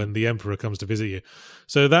plot when the Emperor comes to visit you.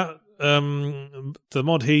 So that, the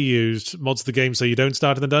mod he used mods the game so you don't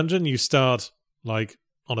start in the dungeon, you start, on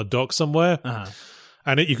a dock somewhere. Uh-huh.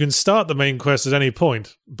 And you can start the main quest at any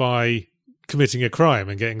point by committing a crime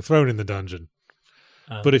and getting thrown in the dungeon.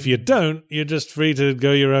 But if you don't, you're just free to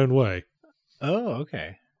go your own way. Oh,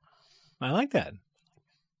 okay. I like that.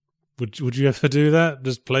 Would you ever do that?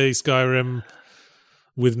 Just play Skyrim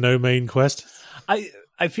with no main quest?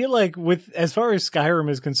 I feel like as far as Skyrim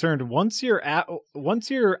is concerned, once you're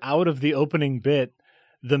out of the opening bit,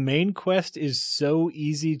 the main quest is so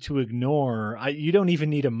easy to ignore. You don't even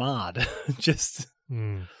need a mod. Just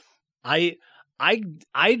I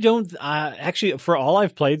don't actually, for all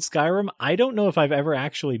I've played Skyrim, I don't know if I've ever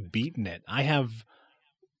actually beaten it. I have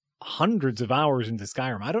hundreds of hours into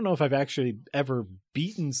Skyrim. I don't know if I've actually ever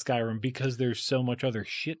beaten Skyrim because there's so much other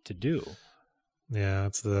shit to do. Yeah,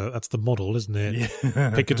 that's the model, isn't it?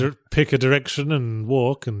 Yeah. Pick a direction and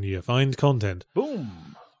walk, and you find content. Boom,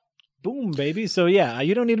 baby. So yeah,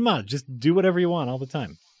 you don't need a mod. Just do whatever you want all the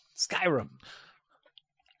time. Skyrim.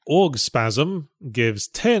 Orgspasm gives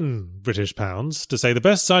 £10 to say the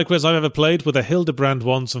best side quests I've ever played were the Hildebrand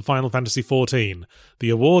ones from Final Fantasy XIV, the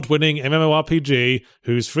award-winning MMORPG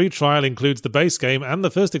whose free trial includes the base game and the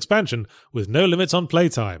first expansion with no limits on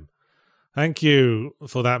playtime. Thank you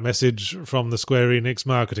for that message from the Square Enix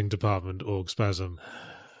marketing department, Orgspasm.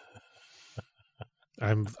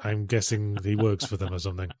 I'm guessing he works for them or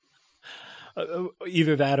something.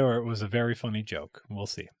 Either that or it was a very funny joke. We'll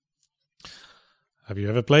see. Have you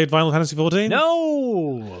ever played Final Fantasy XIV?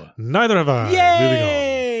 No! Neither have I.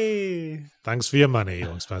 Yay! Moving on. Thanks for your money,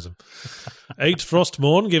 Orgspasm. 8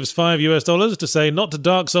 Frostmourne gives $5 to say not to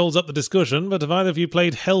Dark Souls up the discussion, but have either of you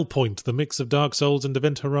played Hellpoint, the mix of Dark Souls and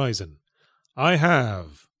Event Horizon? I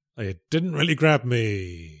have. It didn't really grab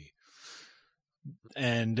me.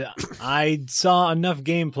 And I saw enough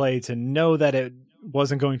gameplay to know that it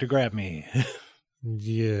wasn't going to grab me.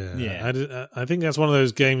 Yeah. I think that's one of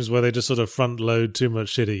those games where they just sort of front load too much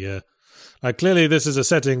shit at you. Clearly this is a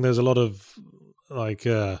setting, there's a lot of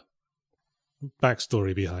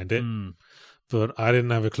backstory behind it, but I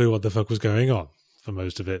didn't have a clue what the fuck was going on for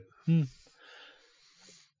most of it.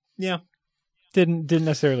 Yeah. Didn't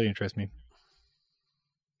necessarily interest me.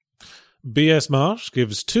 BS Marsh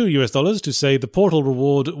gives $2 to say the Portal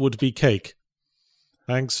reward would be cake.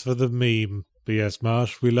 Thanks for the meme, BS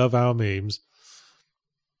Marsh. We love our memes.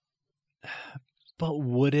 But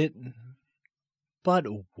would it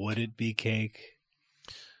be cake?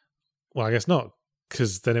 Well, I guess not,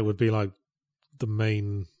 because then it would be like the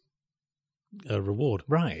main reward.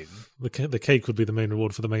 Right. The cake would be the main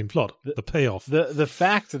reward for the main plot, the payoff. The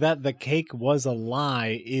fact that the cake was a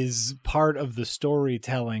lie is part of the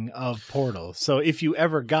storytelling of Portal. So if you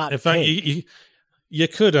ever got in fact, you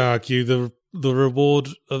could argue the reward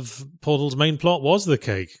of Portal's main plot was the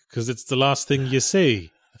cake, because it's the last thing you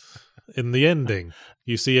see. In the ending,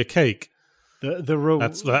 you see a cake.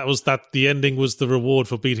 The ending was the reward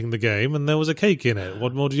for beating the game, and there was a cake in it.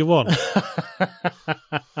 What more do you want?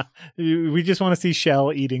 We just want to see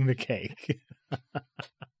Shell eating the cake.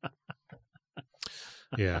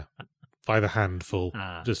 Yeah, by the handful,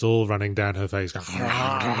 just all running down her face.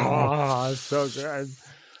 Oh, so good.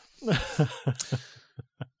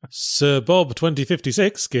 Sir Bob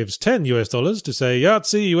 2056 gives $10 to say,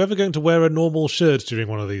 Yahtzee, you ever going to wear a normal shirt during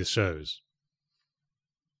one of these shows?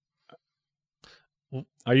 What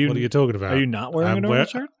are you talking about? Are you not wearing a normal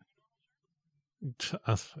shirt?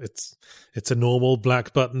 It's a normal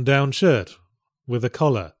black button-down shirt with a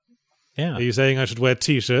collar. Yeah. Are you saying I should wear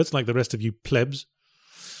T-shirts like the rest of you plebs?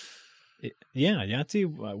 Yeah,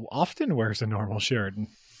 Yahtzee often wears a normal shirt.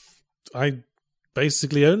 I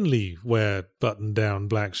basically only wear button-down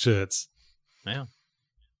black shirts. Yeah.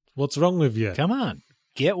 What's wrong with you? Come on.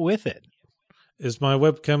 Get with it. Is my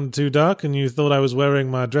webcam too dark and you thought I was wearing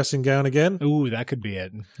my dressing gown again? Ooh, that could be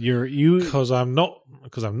it. Because I'm not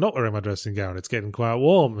wearing my dressing gown. It's getting quite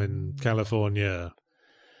warm in California.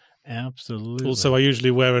 Absolutely. Also, I usually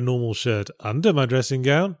wear a normal shirt under my dressing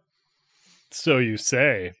gown. So you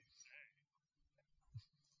say.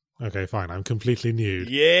 Okay, fine. I'm completely nude.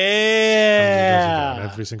 Yeah.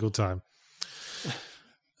 Every single time.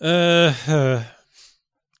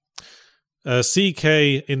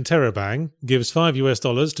 CK Interrobang gives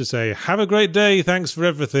 $5 to say, "Have a great day. Thanks for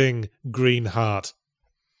everything, Green Heart."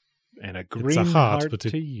 And a green heart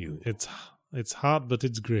to you. It's heart, but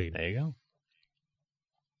it's green. There you go.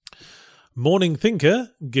 Morning Thinker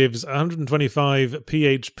gives 125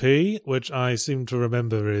 PHP, which I seem to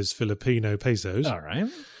remember is Filipino pesos. All right.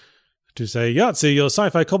 To say, Yahtzee, your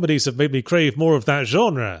sci-fi comedies have made me crave more of that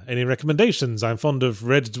genre. Any recommendations? I'm fond of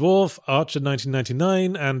Red Dwarf, Archer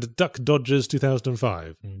 1999, and Duck Dodgers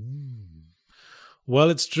 2005. Well,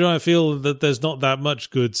 it's true I feel that there's not that much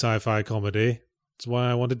good sci-fi comedy. That's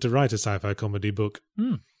why I wanted to write a sci-fi comedy book.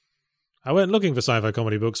 I went looking for sci-fi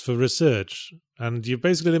comedy books for research, and you're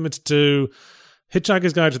basically limited to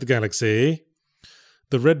Hitchhiker's Guide to the Galaxy,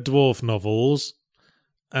 the Red Dwarf novels,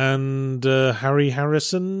 and Harry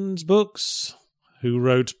Harrison's books, who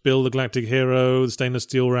wrote Bill the Galactic Hero, The Stainless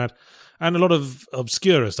Steel Rat, and a lot of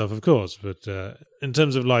obscure stuff, of course. But in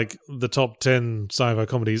terms of like the top 10 sci-fi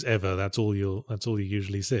comedies ever, that's all you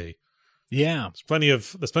usually see. Yeah,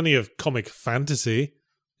 There's plenty of comic fantasy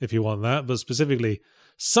if you want that, but specifically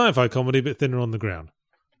sci-fi comedy, a bit thinner on the ground.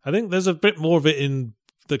 I think there's a bit more of it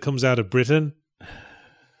that comes out of Britain.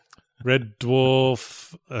 Red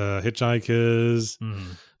Dwarf, Hitchhikers.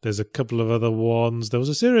 There's a couple of other ones. There was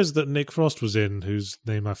a series that Nick Frost was in, whose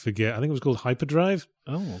name I forget. I think it was called Hyperdrive.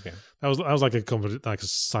 Oh, okay. That was like a comedy, like a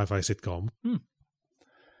sci-fi sitcom.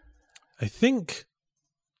 I think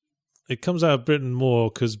it comes out of Britain more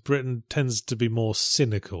because Britain tends to be more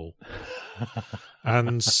cynical,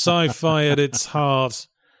 and sci-fi at its heart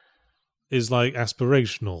is like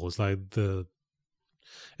aspirational. It's like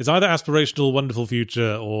it's either aspirational, wonderful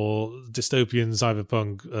future, or dystopian,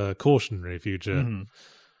 cyberpunk, cautionary future. And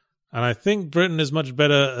I think Britain is much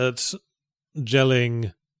better at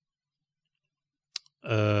gelling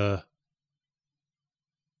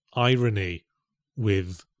irony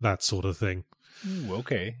with that sort of thing. Ooh,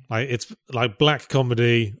 okay. Like it's like black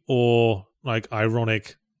comedy or like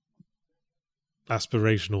ironic,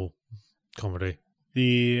 aspirational comedy.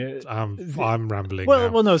 I'm rambling.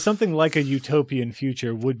 Well, no. Something like a utopian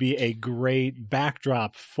future would be a great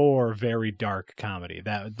backdrop for very dark comedy.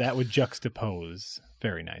 That would juxtapose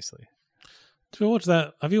very nicely.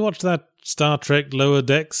 Have you watched that Star Trek Lower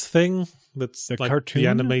Decks thing? That's the like cartoon? the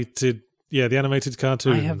animated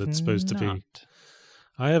cartoon that's supposed to be.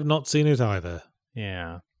 I have not seen it either.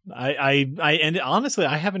 Yeah, and honestly,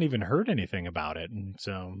 I haven't even heard anything about it, and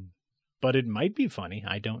so. But it might be funny.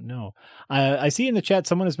 I don't know. I see in the chat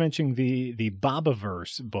someone is mentioning the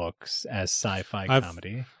Bobaverse books as sci-fi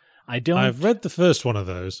comedy. I've read the first one of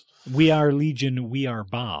those. We Are Legion, We Are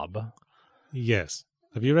Bob. Yes.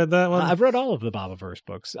 Have you read that one? I've read all of the Bobaverse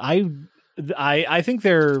books. I think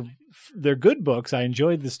they're good books. I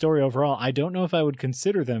enjoyed the story overall. I don't know if I would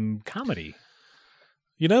consider them comedy.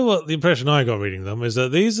 You know what the impression I got reading them is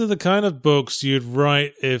that these are the kind of books you'd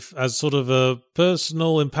write as sort of a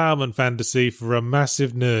personal empowerment fantasy for a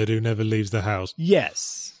massive nerd who never leaves the house.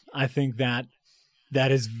 Yes, I think that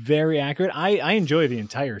is very accurate. I enjoy the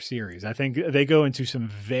entire series. I think they go into some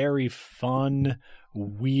very fun,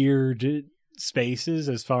 weird spaces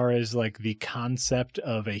as far as like the concept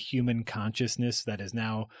of a human consciousness that is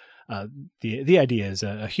now the idea is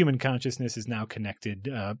a human consciousness is now connected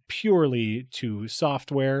purely to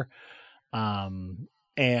software, and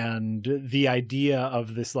the idea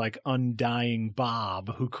of this like undying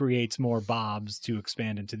Bob who creates more Bobs to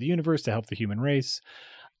expand into the universe to help the human race.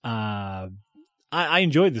 I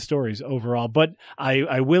enjoyed the stories overall, but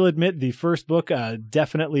I will admit the first book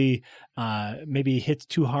definitely maybe hits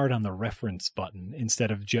too hard on the reference button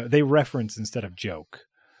instead of joke. They reference instead of joke.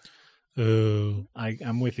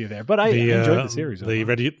 I'm with you there, but I enjoyed the series. The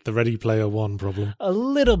Ready Player One problem. A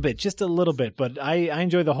little bit, just a little bit, but I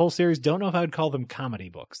enjoy the whole series. Don't know if I would call them comedy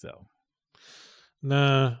books, though.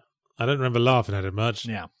 Nah, I don't remember laughing at it much.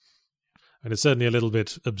 Yeah. And it's certainly a little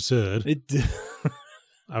bit absurd.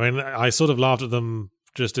 I mean, I sort of laughed at them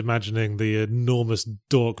just imagining the enormous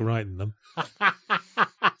dork writing them.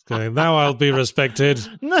 Going, now I'll be respected.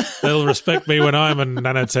 They'll respect me when I'm a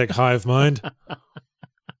nanotech hive mind.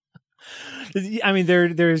 I mean,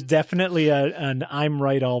 there's definitely an I'm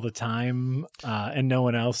right all the time and no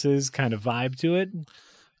one else is kind of vibe to it.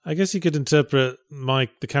 I guess you could interpret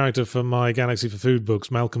the character from my Galaxy for Food books,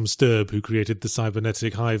 Malcolm Sturb, who created the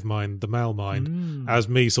cybernetic hive mind, the Malmind, as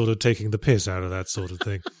me sort of taking the piss out of that sort of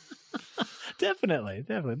thing. Definitely.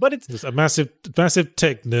 But it's just a massive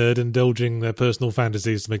tech nerd indulging their personal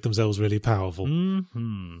fantasies to make themselves really powerful.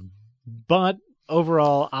 Mm-hmm. But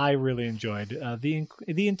overall, I really enjoyed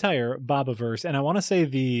the entire Bobaverse, and I want to say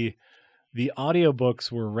the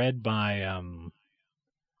audiobooks were read by I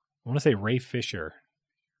want to say Ray Fisher.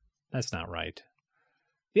 That's not right.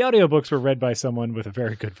 The audiobooks were read by someone with a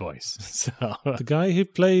very good voice. So the guy who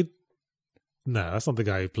played... No, that's not the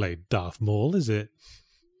guy who played Darth Maul, is it?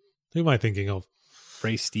 Who am I thinking of?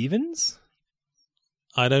 Ray Stevens?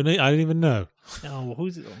 I don't even know. No,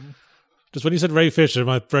 who's... Just when you said Ray Fisher,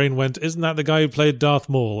 my brain went, isn't that the guy who played Darth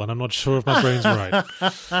Maul? And I'm not sure if my brain's right.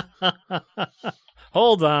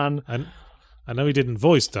 Hold on. And I know he didn't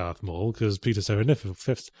voice Darth Maul because Peter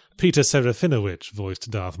Serafinowicz voiced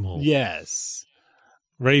Darth Maul. Yes.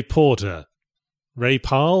 Ray Porter. Ray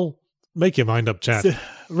Powell? Make your mind up, chat.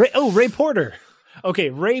 Ray Porter.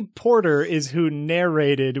 Okay, Ray Porter is who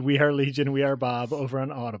narrated We Are Legion, We Are Bob over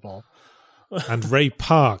on Audible. And Ray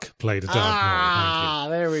Park played Darth Maul. Ah,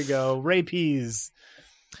 there we go. Ray Pease.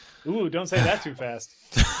 Ooh, don't say that too fast.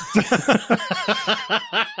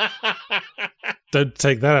 Don't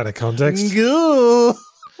take that out of context. Goo.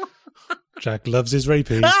 Jack loves his Ray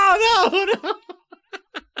Pease. Oh,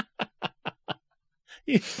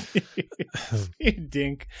 no. You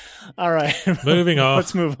dink. All right. Moving on.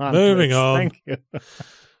 Let's move on. Moving on. Thank you.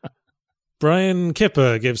 Brian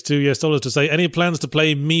Kipper gives $2 to say, any plans to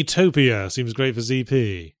play Miitopia? Seems great for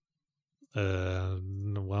ZP.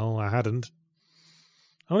 Well, I hadn't.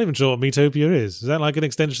 I'm not even sure what Miitopia is. Is that like an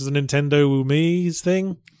extension of the Nintendo Mii's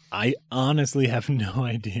thing? I honestly have no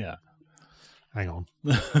idea. Hang on.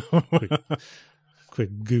 Quick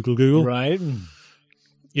Google. Right.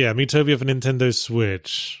 Yeah, Miitopia for Nintendo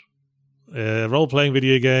Switch. Role-playing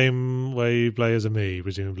video game where you play as a Mii,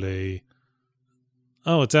 presumably.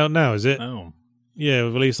 Oh, it's out now, is it? Oh. Yeah,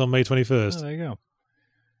 released on May 21st. Oh, there you go.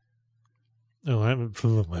 Oh,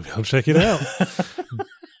 maybe I'll check it out.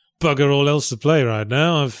 Bugger all else to play right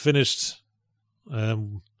now. I've finished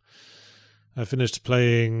playing...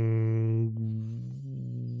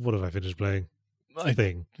 What have I finished playing?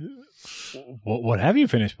 Thing. What have you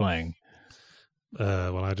finished playing?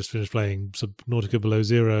 Well, I just finished playing Subnautica Below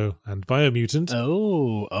Zero and Biomutant.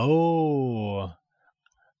 Oh.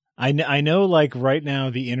 I know, like, right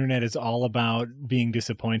now the internet is all about being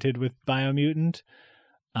disappointed with Biomutant,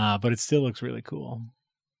 but it still looks really cool.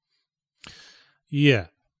 Yeah.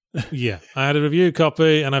 I had a review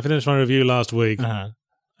copy, and I finished my review last week. Uh-huh.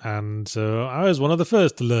 And so I was one of the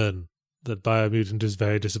first to learn that Biomutant is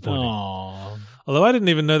very disappointing. Aww. Although I didn't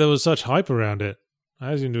even know there was such hype around it.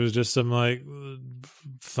 I assumed it was just some, like,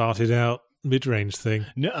 farted out mid-range thing.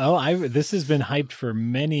 No, this has been hyped for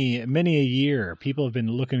many a year. People have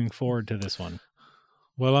been looking forward to this one.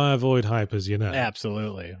 Well, I avoid hype, as you know.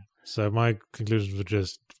 Absolutely. So my conclusions were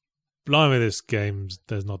just, blimey,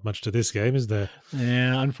 there's not much to this game, is there?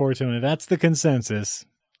 Yeah, unfortunately, that's the consensus.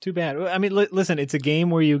 Too bad. I mean, listen, it's a game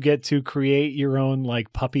where you get to create your own,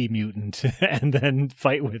 like, puppy mutant and then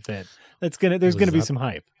fight with it. There's gonna be some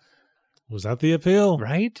hype. Was that the appeal?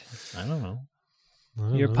 Right? I don't know.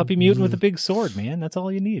 You're a puppy mutant with a big sword, man. That's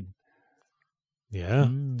all you need. Yeah.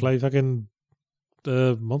 Play fucking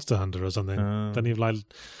Monster Hunter or something. Then you have, like,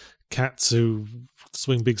 cats who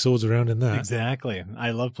swing big swords around in that. Exactly.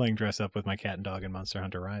 I love playing dress up with my cat and dog in Monster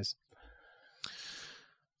Hunter Rise.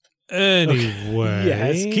 Anyway.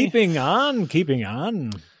 Yes, keeping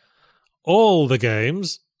on. All the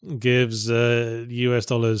games gives US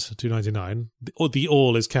dollars $2.99. The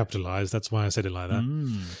all is capitalized. That's why I said it like that.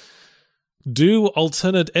 Do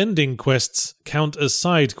alternate ending quests count as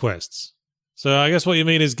side quests? So I guess what you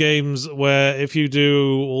mean is games where if you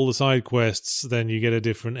do all the side quests, then you get a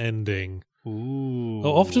different ending. Ooh.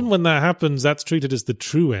 Often when that happens, that's treated as the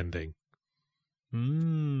true ending.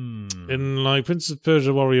 In, like, Prince of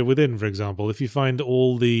Persia Warrior Within, for example, if you find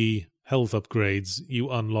all the health upgrades, you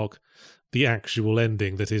unlock the actual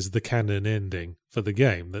ending that is the canon ending for the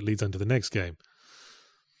game that leads on to the next game.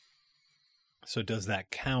 So does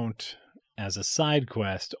that count as a side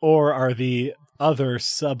quest, or are the other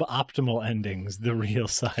suboptimal endings the real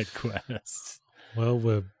side quests? Well,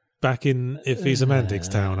 we're back in iffy semantics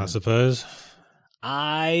town, I suppose.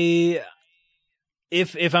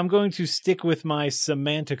 If I'm going to stick with my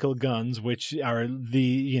semantical guns, which are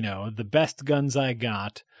the best guns I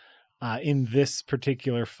got in this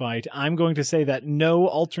particular fight, I'm going to say that no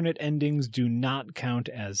alternate endings do not count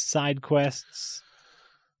as side quests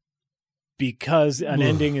because an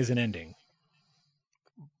ending is an ending.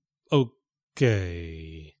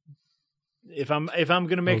 Okay. If I'm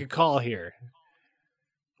going to make a call here.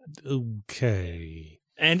 Okay.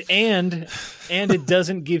 And it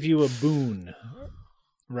doesn't give you a boon,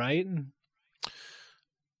 right?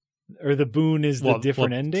 Or the boon is the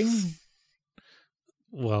different ending?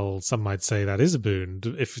 Well, some might say that is a boon,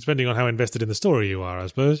 if depending on how invested in the story you are, I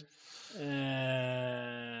suppose. You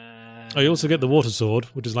also get the water sword,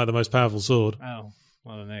 which is like the most powerful sword. Oh,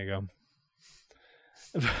 well, then there you go.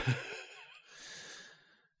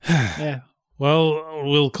 Yeah. Well,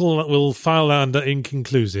 we'll file that under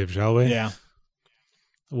inconclusive, shall we? Yeah.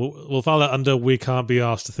 We'll file that under we can't be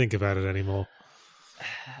asked to think about it anymore.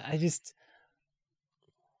 I just...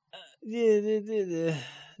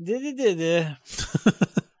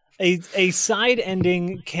 a side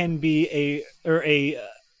ending can be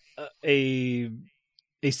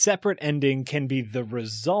a separate ending can be the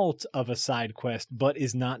result of a side quest, but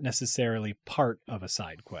is not necessarily part of a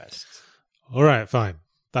side quest. All right, fine.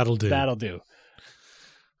 That'll do. That'll do.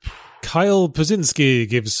 Kyle Pazinski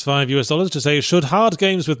gives $5 to say, should hard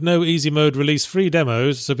games with no easy mode release free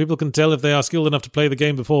demos so people can tell if they are skilled enough to play the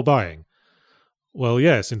game before buying? Well,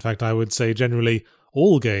 yes. In fact, I would say generally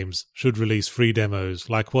all games should release free demos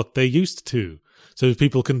like what they used to, so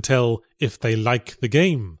people can tell if they like the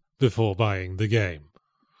game before buying the game.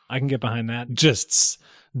 I can get behind that. Just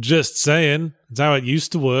saying. It's how it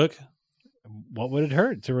used to work. What would it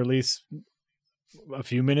hurt to release a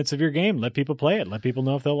few minutes of your game? Let people play it. Let people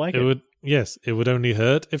know if they'll like it. Yes, it would only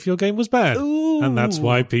hurt if your game was bad. Ooh. And that's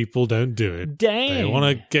why people don't do it. Dang. They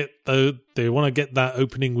want to get that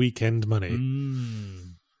opening weekend money.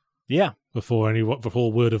 Yeah.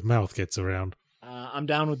 Before word of mouth gets around. I'm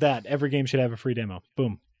down with that. Every game should have a free demo.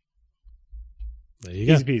 Boom. There you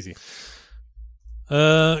go. Easy peasy.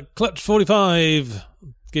 Clutch45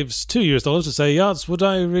 gives $2 to say, Yards, would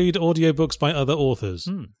I read audiobooks by other authors?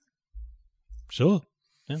 Sure.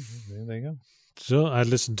 Yeah, there you go. Sure, I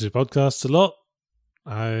listen to podcasts a lot.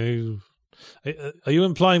 Are you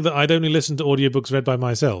implying that I'd only listen to audiobooks read by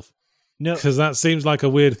myself? No. Because that seems like a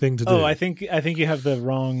weird thing to do. Oh, I think you have the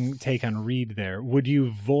wrong take on read there. Would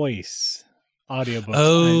you voice audiobooks?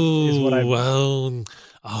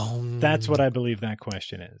 That's what I believe that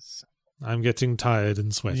question is. I'm getting tired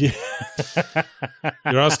and sweaty. Yeah.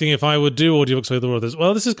 You're asking if I would do audiobooks with other authors.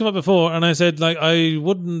 Well, this has come up before, and I said, I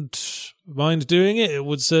wouldn't mind doing it. It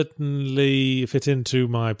would certainly fit into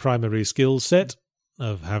my primary skill set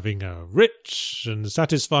of having a rich and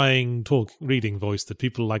satisfying reading voice that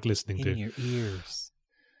people like listening to. In your ears.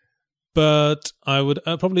 But I would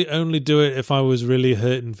probably only do it if I was really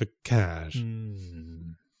hurting for cash. I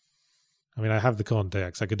mean, I have the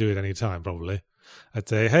contacts. I could do it any time, probably. I'd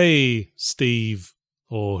say, hey, Steve,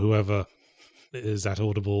 or whoever is at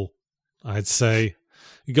Audible, I'd say,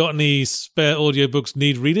 you got any spare audiobooks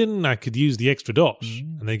need reading? I could use the extra dosh.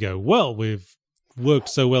 And they go, well, we've worked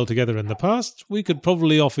so well together in the past, we could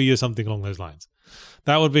probably offer you something along those lines.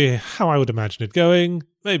 That would be how I would imagine it going.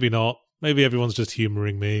 Maybe not. Maybe everyone's just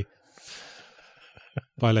humouring me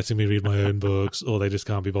by letting me read my own books, or they just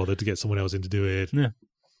can't be bothered to get someone else in to do it. Yeah.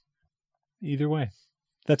 Either way.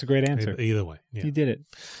 That's a great answer. Either way. Yeah. You did it.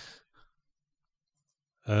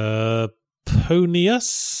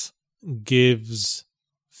 Ponius gives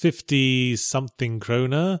 50-something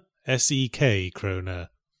kroner, SEK kroner.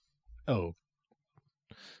 Oh.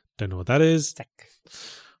 Don't know what that is.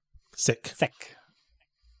 Sick.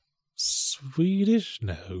 Swedish?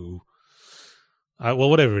 No.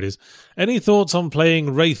 Well, whatever it is. Any thoughts on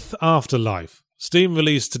playing Wraith Afterlife? Steam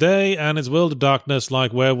released today, and it's World of Darkness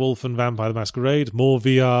like Werewolf and Vampire the Masquerade. More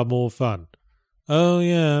VR, more fun. Oh,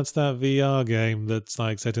 yeah, it's that VR game that's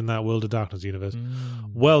like set in that World of Darkness universe.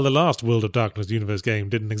 Well, the last World of Darkness universe game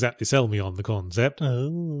didn't exactly sell me on the concept.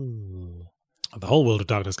 Oh. The whole World of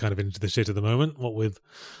Darkness kind of into the shit at the moment, what with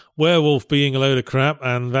Werewolf being a load of crap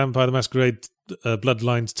and Vampire the Masquerade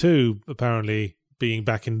Bloodlines 2 apparently being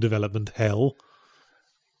back in development hell.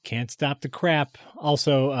 Can't stop the crap.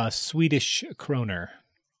 Also, Swedish kroner.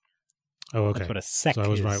 Oh, okay. That's what a sec so I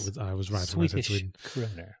was is. right. I was right. Swedish Sweden.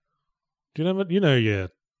 kroner. Do you know your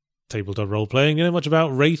tabletop role playing? You know much about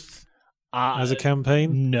Wraith as a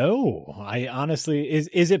campaign? No, I honestly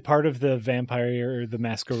is it part of the Vampire the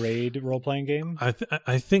Masquerade role playing game? I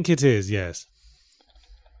think it is. Yes.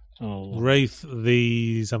 Oh, Wraith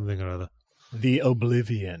the something or other. The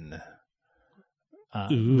Oblivion.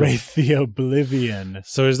 Wraith the Oblivion.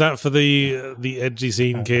 So is that for the edgy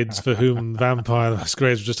scene kids for whom Vampire the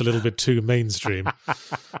Masquerade was just a little bit too mainstream?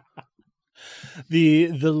 The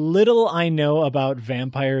little I know about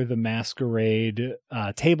Vampire the Masquerade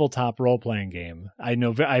tabletop role-playing game,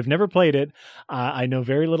 I've never played it. I know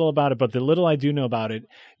very little about it, but the little I do know about it,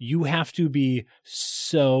 you have to be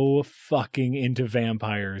so fucking into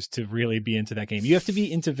vampires to really be into that game. You have to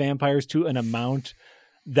be into vampires to an amount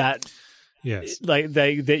that... Yes, like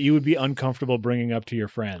that you would be uncomfortable bringing up to your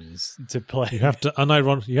friends to play. You have to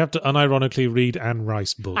unironically read Anne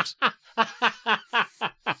Rice books.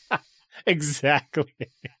 Exactly.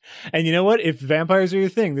 And you know what? If vampires are your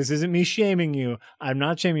thing, this isn't me shaming you. I'm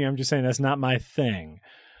not shaming you. I'm just saying that's not my thing.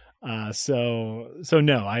 So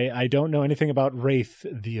no, I don't know anything about Wraith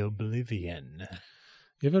the Oblivion.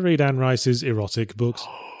 You ever read Anne Rice's erotic books?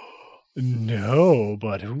 No,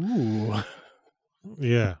 but ooh.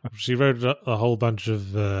 Yeah, she wrote a whole bunch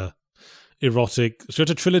of erotic... She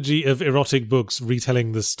wrote a trilogy of erotic books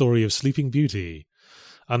retelling the story of Sleeping Beauty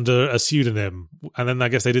under a pseudonym, and then I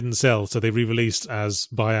guess they didn't sell, so they re-released as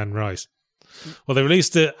by Anne Rice. Well, they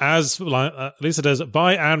released it as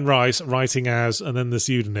by Anne Rice, writing as, and then the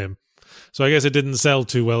pseudonym. So I guess it didn't sell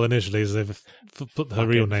too well initially, so they've put her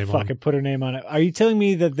real name on. Put her name on it. Are you telling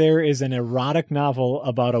me that there is an erotic novel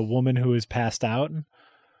about a woman who is passed out?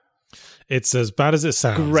 It's as bad as it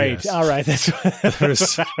sounds. Great. Yes. All right.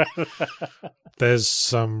 There's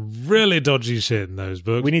some really dodgy shit in those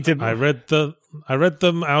books. We need to. I read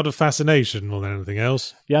them out of fascination more than anything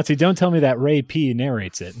else. Yahtzee, don't tell me that Ray P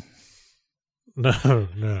narrates it. No.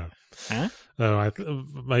 Huh? No,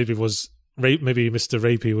 maybe Mr.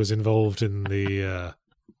 Ray P was involved in the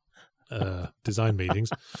design meetings.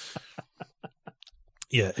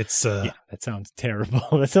 Yeah, it's. Yeah, that sounds terrible.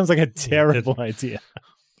 That sounds like a terrible idea.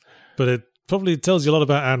 But it probably tells you a lot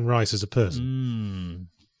about Anne Rice as a person.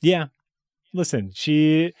 Yeah. Listen,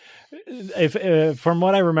 from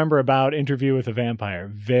what I remember about Interview with a Vampire,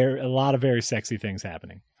 a lot of very sexy things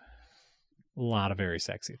happening.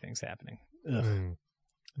 Ugh.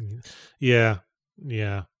 Yeah.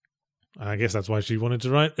 I guess that's why she wanted to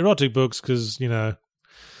write erotic books, because, the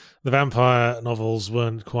vampire novels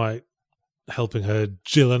weren't quite helping her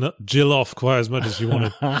jill off quite as much as she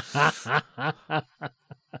wanted.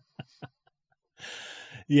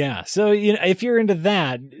 Yeah, so if you're into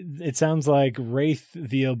that, it sounds like Wraith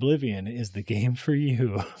the Oblivion is the game for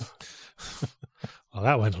you. Well,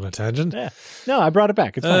 that went on a tangent. Yeah. No, I brought it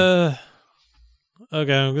back. It's fine.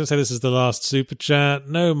 Okay, I'm going to say this is the last super chat.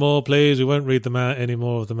 No more, please. We won't read them out, any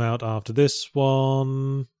more of them out after this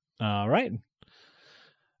one. All right.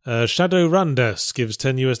 Shadow Randas gives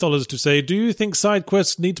 $10 to say, do you think side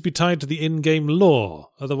quests need to be tied to the in-game lore?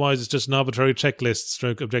 Otherwise, it's just an arbitrary checklist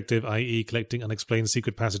stroke objective, i.e. collecting unexplained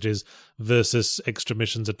secret passages versus extra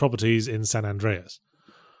missions and properties in San Andreas.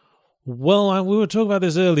 Well, we were talking about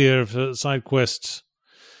this earlier for side quests,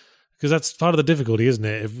 because that's part of the difficulty, isn't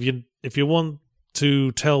it? If you want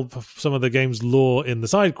to tell some of the game's lore in the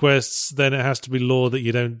side quests, then it has to be lore that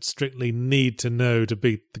you don't strictly need to know to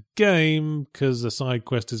beat the game, because the side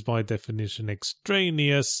quest is by definition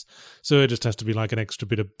extraneous, so it just has to be like an extra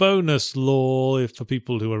bit of bonus lore for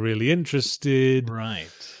people who are really interested.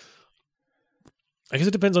 Right. I guess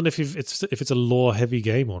it depends on if it's a lore heavy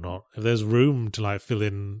game or not. If there's room to fill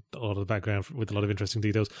in a lot of the background with a lot of interesting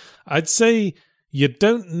details, I'd say you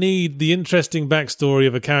don't need the interesting backstory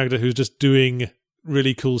of a character who's just doing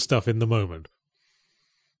really cool stuff in the moment.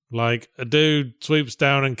 Like a dude swoops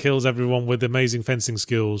down and kills everyone with amazing fencing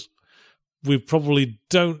skills. We probably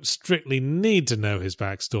don't strictly need to know his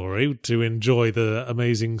backstory to enjoy the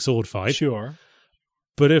amazing sword fight. Sure.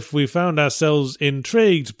 But if we found ourselves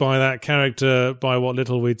intrigued by that character, by what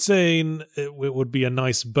little we'd seen, it would be a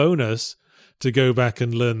nice bonus to go back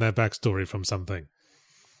and learn their backstory from something.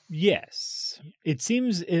 Yes. It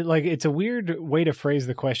seems like it's a weird way to phrase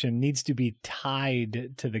the question, needs to be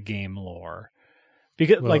tied to the game lore.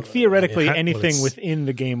 Because, theoretically, anything within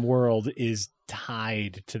the game world is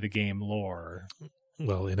tied to the game lore.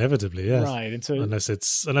 Well, inevitably, yes. Right, and so unless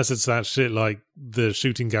it's that shit like the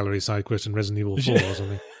shooting gallery side quest in Resident Evil 4 or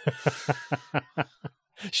something.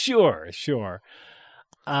 Sure.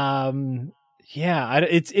 Yeah,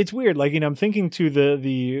 it's weird. I'm thinking to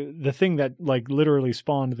the thing that literally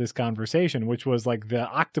spawned this conversation, which was the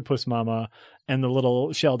octopus mama and the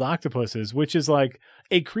little shelled octopuses, which is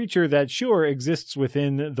a creature that sure exists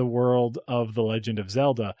within the world of The Legend of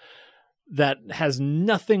Zelda, that has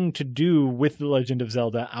nothing to do with The Legend of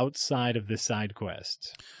Zelda outside of this side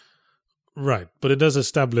quest. Right, but it does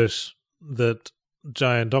establish that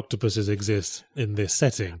giant octopuses exist in this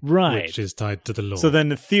setting, right, which is tied to the lore. So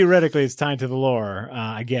then theoretically it's tied to the lore,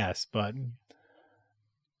 I guess, but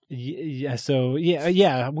yeah, so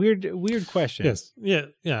yeah, weird question. Yes,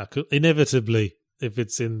 yeah, inevitably if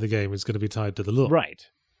it's in the game, it's going to be tied to the lore. Right.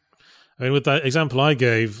 I mean, with that example I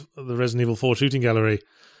gave, the Resident Evil 4 shooting gallery,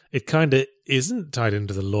 it kind of isn't tied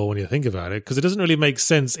into the lore when you think about it, because it doesn't really make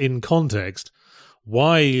sense in context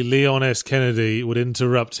why Leon S. Kennedy would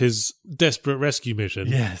interrupt his desperate rescue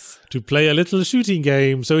mission to play a little shooting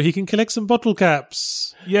game so he can collect some bottle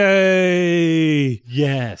caps. Yay!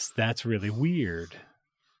 Yes, that's really weird.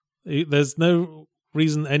 There's no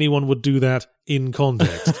reason anyone would do that in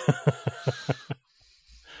context.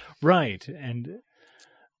 Right,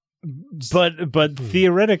 but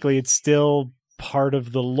theoretically it's still part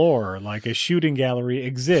of the lore, like a shooting gallery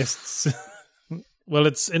exists. Well,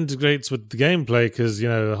 it integrates with the gameplay because,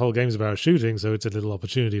 the whole game's about shooting, so it's a little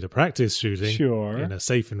opportunity to practice shooting in a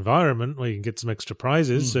safe environment where you can get some extra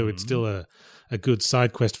prizes, so it's still a good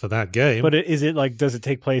side quest for that game. But is it like, does it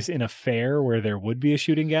take place in a fair where there would be a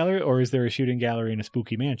shooting gallery, or is there a shooting gallery in a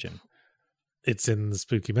spooky mansion? It's in the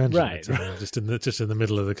spooky mansion. Right. It's just in the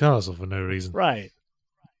middle of the castle for no reason. Right.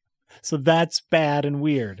 So that's bad and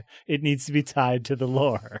weird. It needs to be tied to the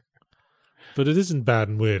lore. But it isn't bad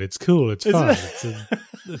and weird. It's cool. It's fun.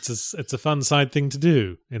 It's a fun side thing to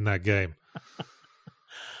do in that game.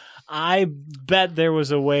 I bet there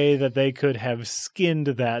was a way that they could have skinned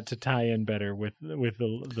that to tie in better with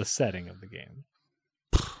the setting of the game.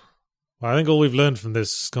 Well, I think all we've learned from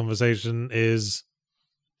this conversation is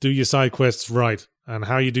do your side quests right. And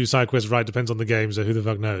how you do side quests right depends on the game, so who the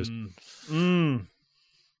fuck knows?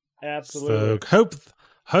 Absolutely. So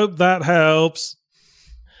hope that helps.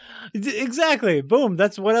 Exactly. Boom.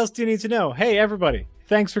 That's what else do you need to know? Hey, everybody.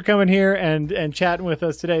 Thanks for coming here and chatting with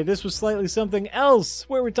us today. This was Slightly Something Else,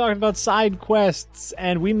 where we're talking about side quests,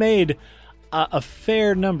 and we made a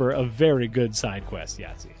fair number of very good side quests,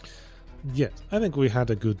 Yahtzee. Yes, I think we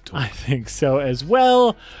had a good talk. I think so as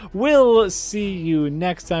well. We'll see you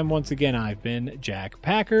next time. Once again, I've been Jack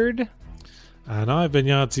Packard. And I've been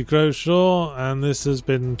Yahtzee Croshaw, and this has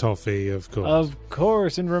been Toffee, of course. Of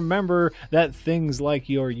course, and remember that things like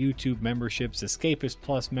your YouTube memberships, Escapist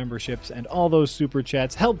Plus memberships, and all those super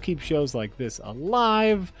chats help keep shows like this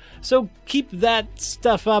alive. So keep that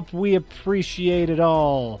stuff up. We appreciate it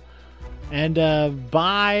all. And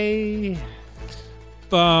bye.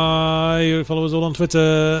 Bye. Follow us all on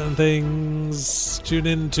Twitter and things. Tune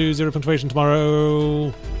in to Zero Punctuation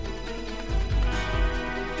tomorrow.